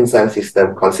tri-enzyme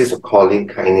system consists of choline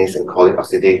kinase and choline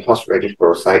oxidase horseradish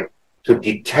peroxide to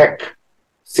detect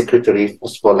secretory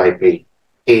phospholipid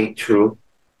A2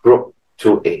 group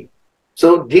 2A.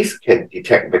 So this can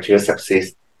detect bacterial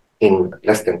sepsis in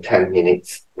less than 10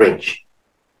 minutes range.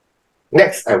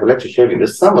 Next, I would like to share with you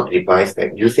some of the devices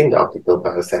that using the optical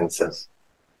biosensors.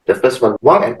 The first one,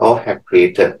 Wang et al. Have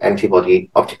created antibody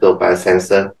optical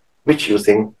biosensor which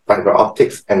using fiber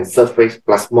optics and surface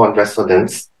plasmon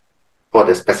resonance for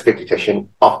the specific detection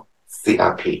of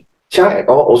CRP. Cheikh et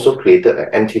al. Also created an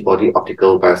antibody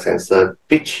optical biosensor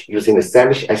which using the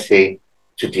sandwich assay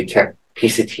to detect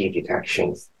PCT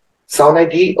detections.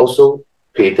 Saunadi also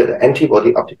created an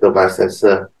antibody optical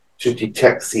biosensor to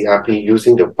detect CRP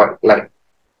using the white light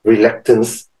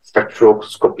reluctance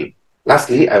spectroscopy.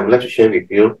 Lastly, I would like to share with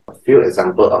you a few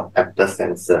examples of APTA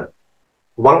sensor.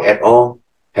 Wang et al.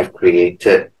 Have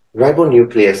created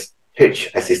ribonuclease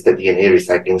H-assisted DNA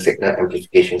recycling signal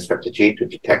amplification strategy to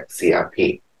detect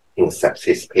CRP in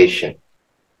sepsis patient.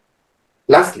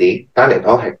 Lastly, Tan et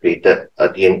al. Have created a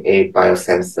DNA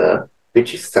biosensor,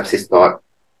 which is sepsis.,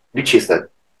 which is a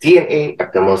DNA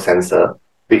aptamer sensor,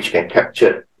 which can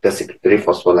capture the secretory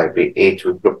phospholipid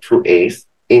A2 group 2As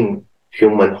in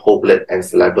human whole blood and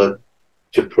saliva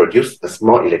to produce a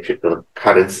small electrical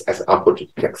currents as output to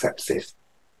detect sepsis.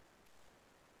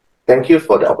 Thank you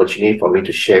for the opportunity for me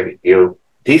to share with you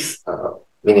this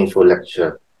meaningful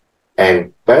lecture.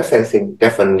 And biosensing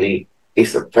definitely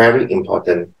is a very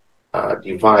important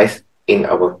device in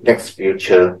our next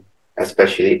future,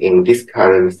 especially in this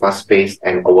current fast-paced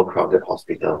and overcrowded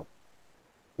hospital.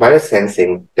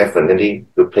 Biosensing definitely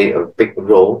will play a big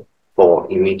role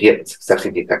for immediate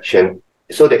sepsis detection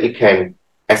so that it can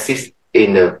assist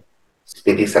in the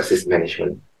speedy sepsis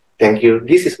management. Thank you.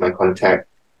 This is my contact,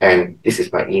 and this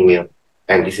is my email,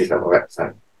 and this is our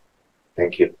website.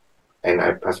 Thank you. And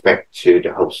I pass back to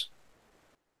the host.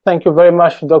 Thank you very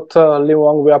much, Dr.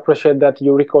 Leong. We appreciate that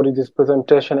you recorded this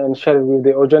presentation and shared it with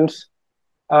the audience.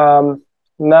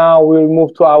 Now we'll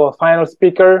move to our final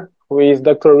speaker, who is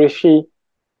Dr. Rishi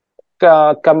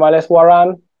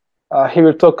Kamaleswaran. He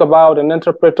will talk about an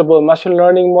interpretable machine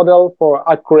learning model for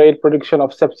accurate prediction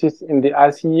of sepsis in the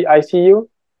ICU.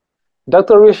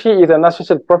 Dr. Rishi is an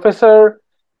associate professor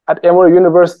at Emory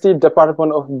University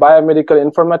Department of Biomedical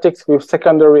Informatics with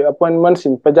secondary appointments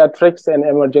in pediatrics and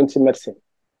emergency medicine.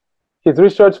 His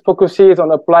research focuses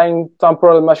on applying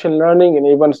temporal machine learning and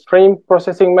event stream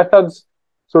processing methods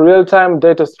to real-time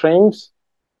data streams.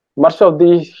 Much of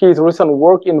his recent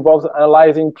work involves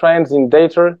analyzing trends in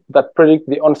data that predict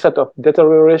the onset of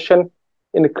deterioration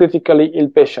in critically ill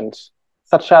patients,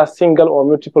 such as single or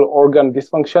multiple organ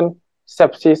dysfunction,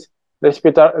 sepsis,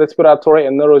 respiratory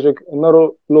and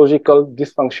neurological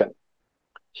dysfunction.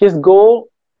 His goal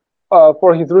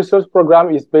for his research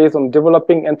program is based on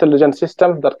developing intelligent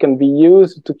systems that can be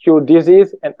used to cure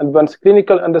disease and advance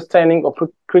clinical understanding of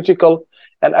critical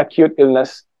and acute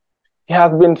illness. He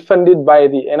has been funded by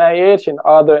the NIH and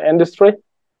other industry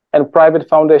and private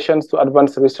foundations to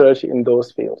advance research in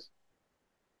those fields.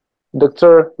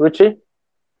 Dr. Rishi,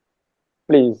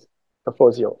 please, the floor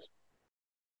is yours.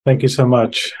 Thank you so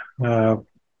much.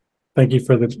 Thank you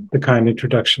for the kind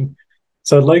introduction.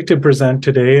 So I'd like to present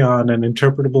today on an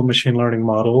interpretable machine learning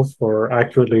model for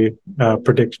accurately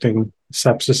predicting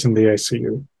sepsis in the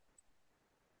ICU.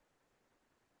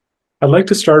 I'd like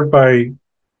to start by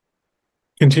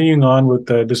continuing on with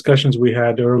the discussions we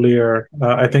had earlier.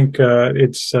 I think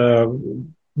it's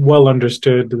well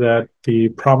understood that the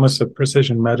promise of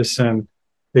precision medicine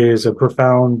is a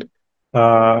profound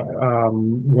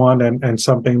one and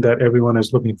something that everyone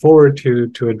is looking forward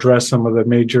to address some of the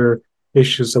major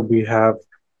issues that we have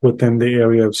within the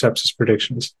area of sepsis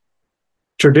predictions.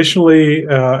 Traditionally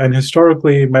and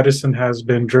historically, medicine has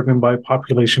been driven by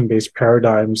population-based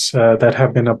paradigms that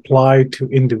have been applied to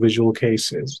individual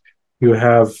cases. You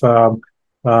have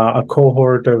a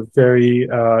cohort of very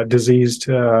diseased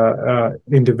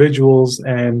individuals,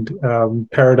 and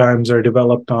paradigms are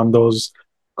developed on those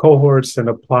cohorts and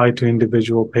applied to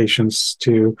individual patients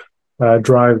to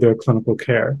drive their clinical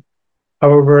care.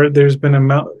 However, there's been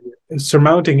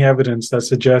surmounting evidence that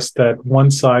suggests that one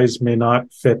size may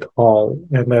not fit all,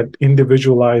 and that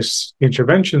individualized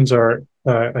interventions are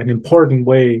an important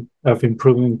way of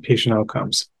improving patient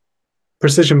outcomes.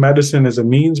 Precision medicine is a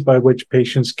means by which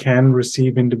patients can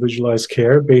receive individualized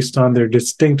care based on their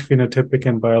distinct phenotypic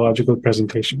and biological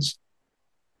presentations.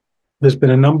 There's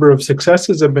been a number of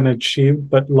successes that have been achieved,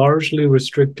 but largely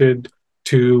restricted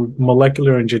to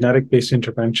molecular and genetic-based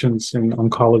interventions in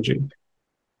oncology.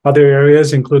 Other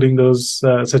areas, including those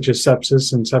such as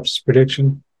sepsis and sepsis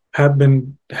prediction, have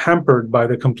been hampered by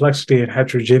the complexity and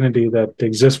heterogeneity that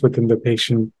exists within the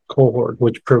patient cohort,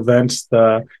 which prevents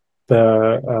the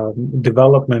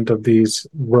development of these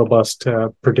robust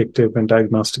predictive and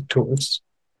diagnostic tools.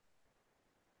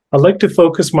 I'd like to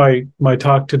focus my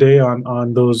talk today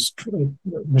on those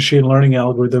machine learning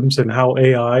algorithms and how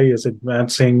AI is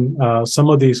advancing some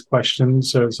of these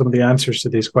questions, or some of the answers to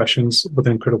these questions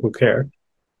within critical care.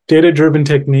 Data-driven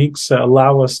techniques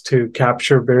allow us to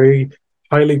capture very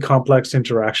highly complex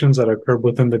interactions that occur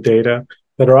within the data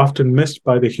that are often missed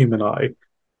by the human eye.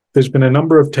 There's been a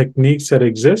number of techniques that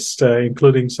exist,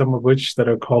 including some of which that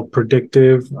are called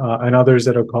predictive and others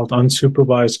that are called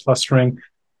unsupervised clustering,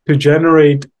 to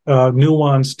generate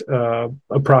nuanced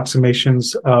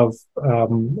approximations of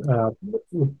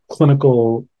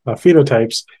clinical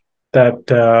phenotypes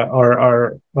that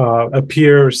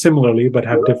appear similarly but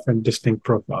have different distinct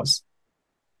profiles.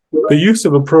 The use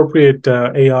of appropriate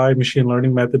AI machine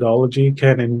learning methodology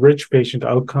can enrich patient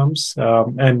outcomes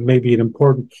and may be an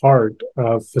important part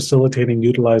of facilitating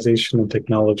utilization and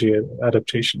technology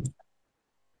adaptation.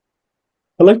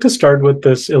 I'd like to start with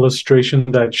this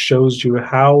illustration that shows you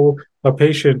how a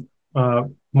patient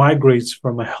migrates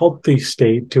from a healthy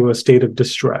state to a state of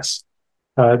distress.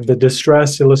 The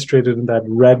distress illustrated in that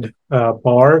red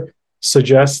bar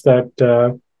suggests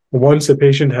that once a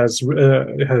patient has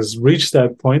reached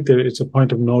that point, it's a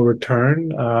point of no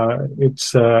return.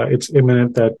 It's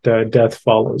imminent that death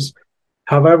follows.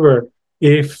 However,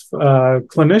 if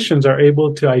clinicians are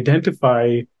able to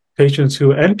identify patients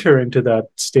who enter into that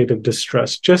state of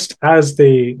distress just as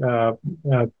they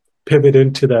pivot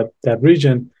into that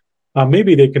region,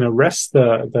 maybe they can arrest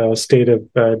the state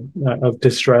of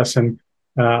distress and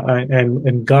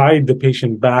guide the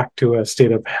patient back to a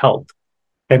state of health.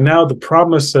 And now the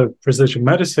promise of precision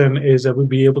medicine is that we'll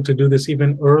be able to do this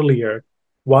even earlier,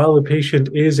 while the patient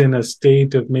is in a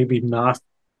state of maybe not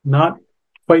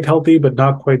quite healthy, but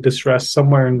not quite distressed,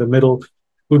 somewhere in the middle.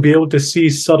 We'll be able to see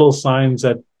subtle signs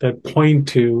that point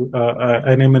to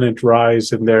an imminent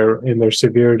rise in their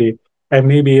severity, and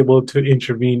may be able to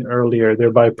intervene earlier,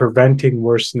 thereby preventing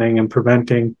worsening and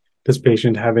preventing this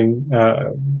patient having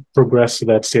progressed to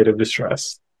that state of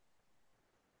distress.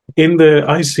 In the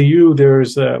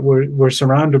ICU, we're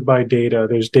surrounded by data.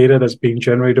 There's data that's being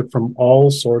generated from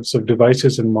all sorts of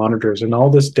devices and monitors, and all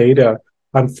this data,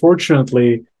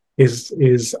 unfortunately, is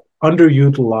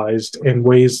underutilized in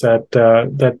ways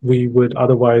that we would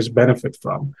otherwise benefit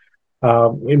from.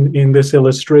 In this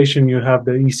illustration, you have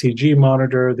the ECG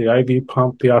monitor, the IV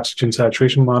pump, the oxygen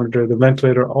saturation monitor, the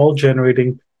ventilator, all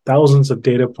generating thousands of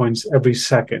data points every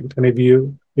second. And if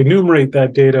you enumerate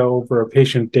that data over a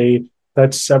patient day,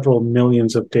 that's several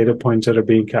millions of data points that are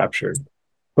being captured.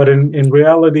 But in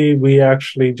reality, we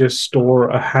actually just store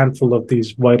a handful of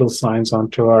these vital signs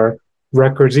onto our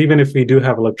records, even if we do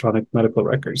have electronic medical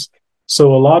records.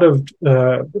 So a lot of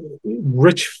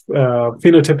rich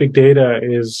phenotypic data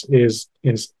is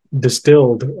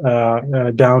distilled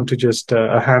down to just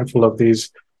a handful of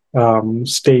these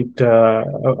state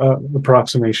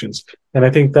approximations. And I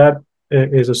think that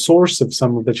is a source of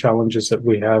some of the challenges that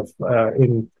we have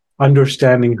in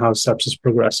understanding how sepsis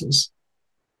progresses.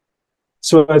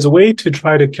 So as a way to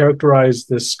try to characterize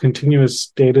this continuous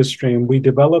data stream, we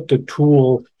developed a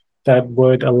tool that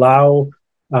would allow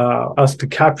us to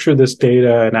capture this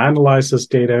data and analyze this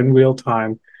data in real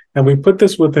time. And we put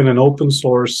this within an open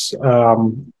source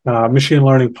machine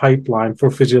learning pipeline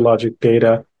for physiologic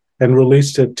data and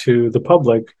released it to the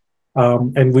public.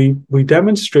 And we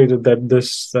demonstrated that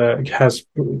this has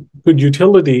good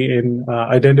utility in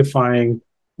identifying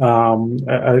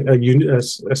a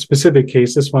specific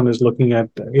case. This one is looking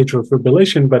at atrial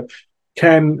fibrillation, but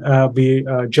can be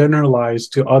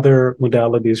generalized to other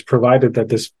modalities provided that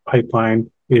this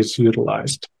pipeline is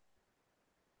utilized.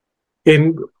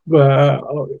 In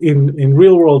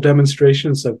real world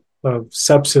demonstrations of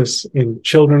sepsis in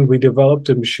children, we developed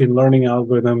a machine learning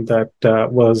algorithm that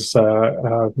was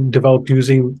developed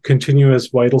using continuous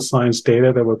vital signs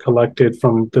data that were collected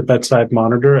from the bedside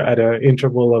monitor at an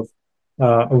interval of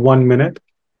 1 minute.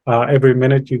 Every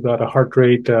minute you got a heart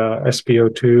rate,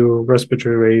 SpO2,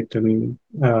 respiratory rate, and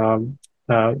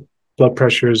blood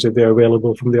pressures if they're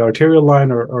available from the arterial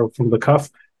line or from the cuff.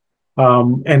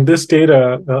 And this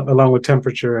data, along with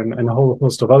temperature and a whole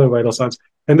host of other vital signs,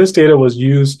 and this data was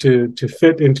used to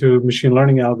fit into machine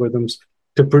learning algorithms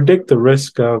to predict the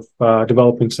risk of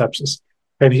developing sepsis.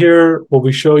 And here, what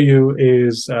we show you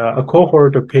is a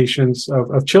cohort of patients,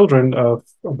 of children, of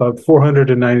about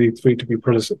 493 to be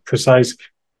precise,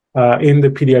 in the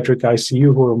pediatric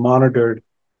ICU who were monitored,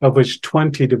 of which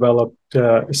 20 developed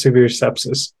severe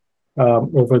sepsis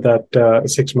over that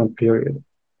 6-month period.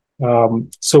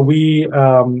 So we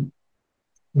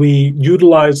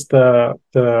utilized the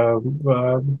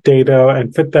data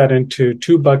and fit that into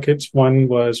 2 buckets. One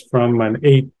was from an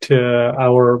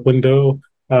 8-hour window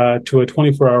to a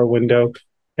 24-hour window,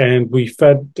 and we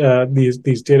fed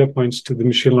these data points to the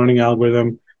machine learning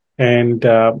algorithm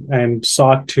and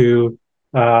sought to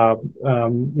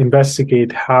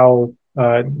investigate how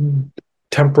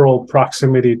temporal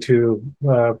proximity to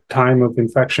time of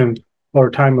infection or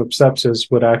time of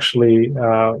sepsis would actually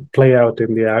play out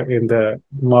in the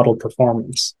model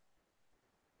performance.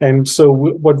 And so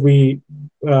what we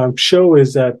show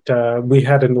is that we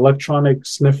had an electronic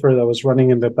sniffer that was running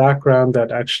in the background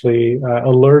that actually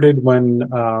alerted when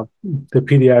the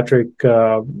pediatric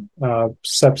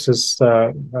sepsis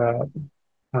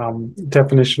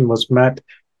definition was met.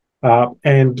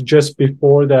 And just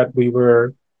before that, we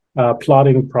were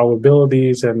plotting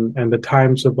probabilities and the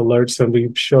times of alerts, and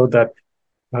we showed that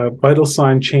vital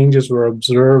sign changes were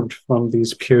observed from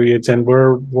these periods, and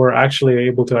we're actually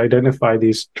able to identify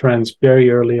these trends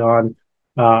very early on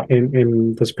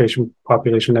in this patient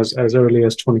population as early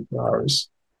as 24 hours.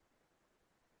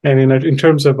 And in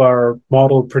terms of our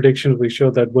model predictions, we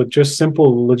showed that with just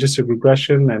simple logistic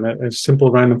regression and a simple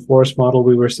random forest model,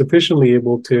 we were sufficiently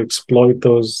able to exploit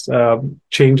those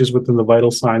changes within the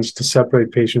vital signs to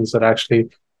separate patients that actually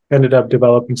ended up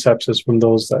developing sepsis from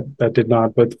those that did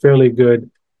not, with fairly good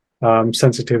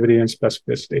sensitivity and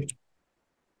specificity.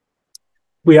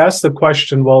 We asked the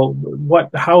question, well,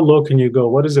 how low can you go?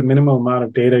 What is the minimum amount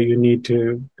of data you need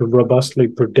to robustly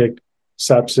predict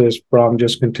sepsis from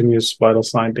just continuous vital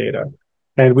sign data?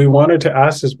 And we wanted to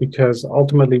ask this because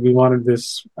ultimately we wanted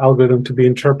this algorithm to be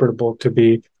interpretable, to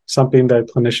be something that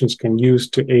clinicians can use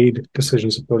to aid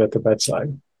decision support at the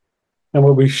bedside. And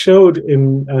what we showed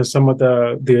in some of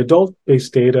the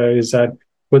adult-based data is that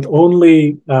with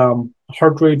only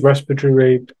heart rate, respiratory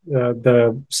rate,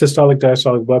 the systolic,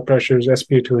 diastolic blood pressures,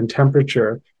 SpO2, and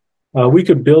temperature, we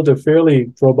could build a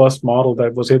fairly robust model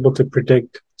that was able to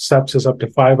predict sepsis up to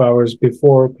 5 hours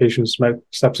before patients met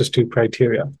sepsis 2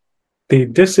 criteria. The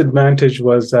disadvantage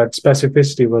was that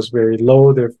specificity was very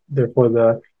low, therefore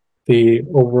the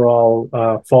overall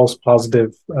false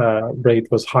positive rate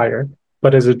was higher.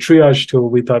 But as a triage tool,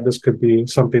 we thought this could be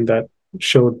something that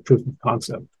showed proof of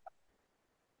concept.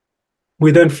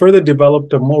 We then further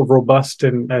developed a more robust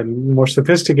and more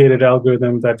sophisticated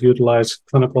algorithm that utilized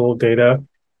clinical data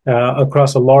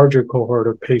across a larger cohort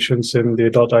of patients in the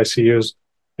adult ICUs,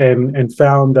 and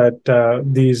found that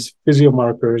these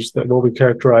physiomarkers, that what we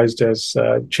characterized as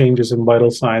changes in vital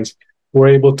signs, were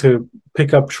able to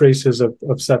pick up traces of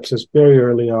sepsis very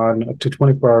early on, up to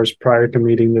 24 hours prior to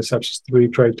meeting the sepsis 3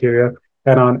 criteria,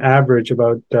 and on average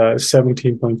about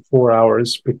 17.4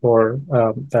 hours before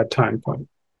that time point,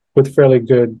 with fairly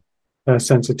good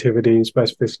sensitivity,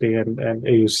 specificity, and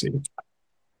AUC.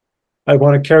 I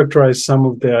want to characterize some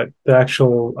of the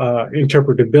actual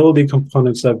interpretability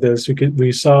components of this.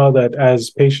 We saw that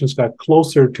as patients got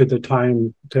closer to the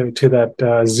time to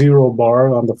that 0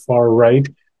 bar on the far right,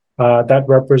 that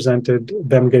represented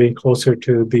them getting closer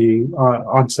to the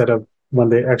onset of when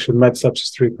they actually met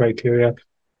sepsis 3 criteria.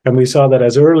 And we saw that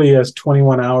as early as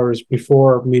 21 hours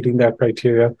before meeting that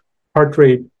criteria, heart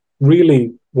rate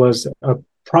really was a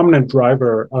prominent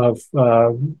driver of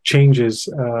changes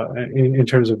in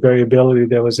terms of variability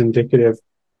that was indicative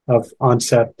of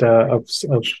onset of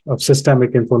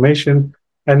systemic inflammation.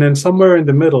 And then somewhere in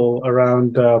the middle,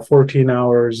 around 14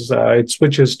 hours, it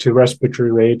switches to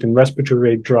respiratory rate, and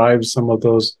respiratory rate drives some of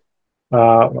those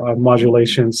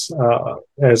modulations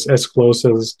as close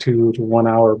as to 1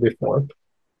 hour before.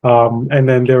 And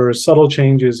then there were subtle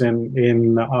changes in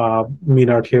mean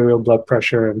arterial blood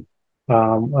pressure and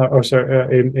in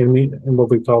what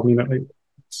we call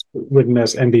written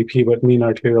as MBP, but mean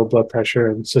arterial blood pressure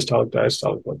and systolic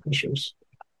diastolic blood pressures.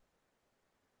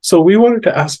 So we wanted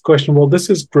to ask a question, well, this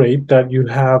is great that you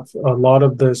have a lot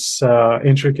of this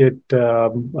intricate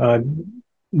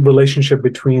relationship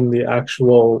between the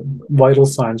actual vital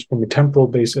signs from a temporal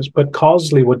basis, but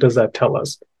causally, what does that tell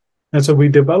us? And so we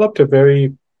developed a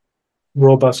very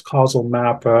robust causal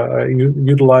map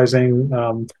utilizing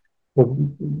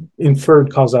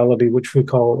inferred causality, which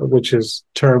is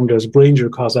termed as Granger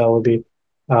causality,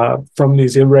 from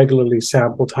these irregularly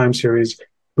sampled time series.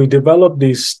 We developed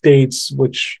these states,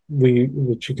 which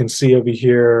you can see over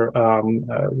here.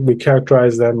 We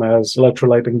characterize them as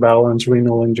electrolyte imbalance,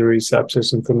 renal injury,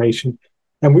 sepsis, inflammation,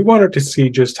 and we wanted to see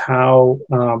just how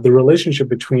the relationship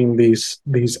between these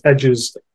edges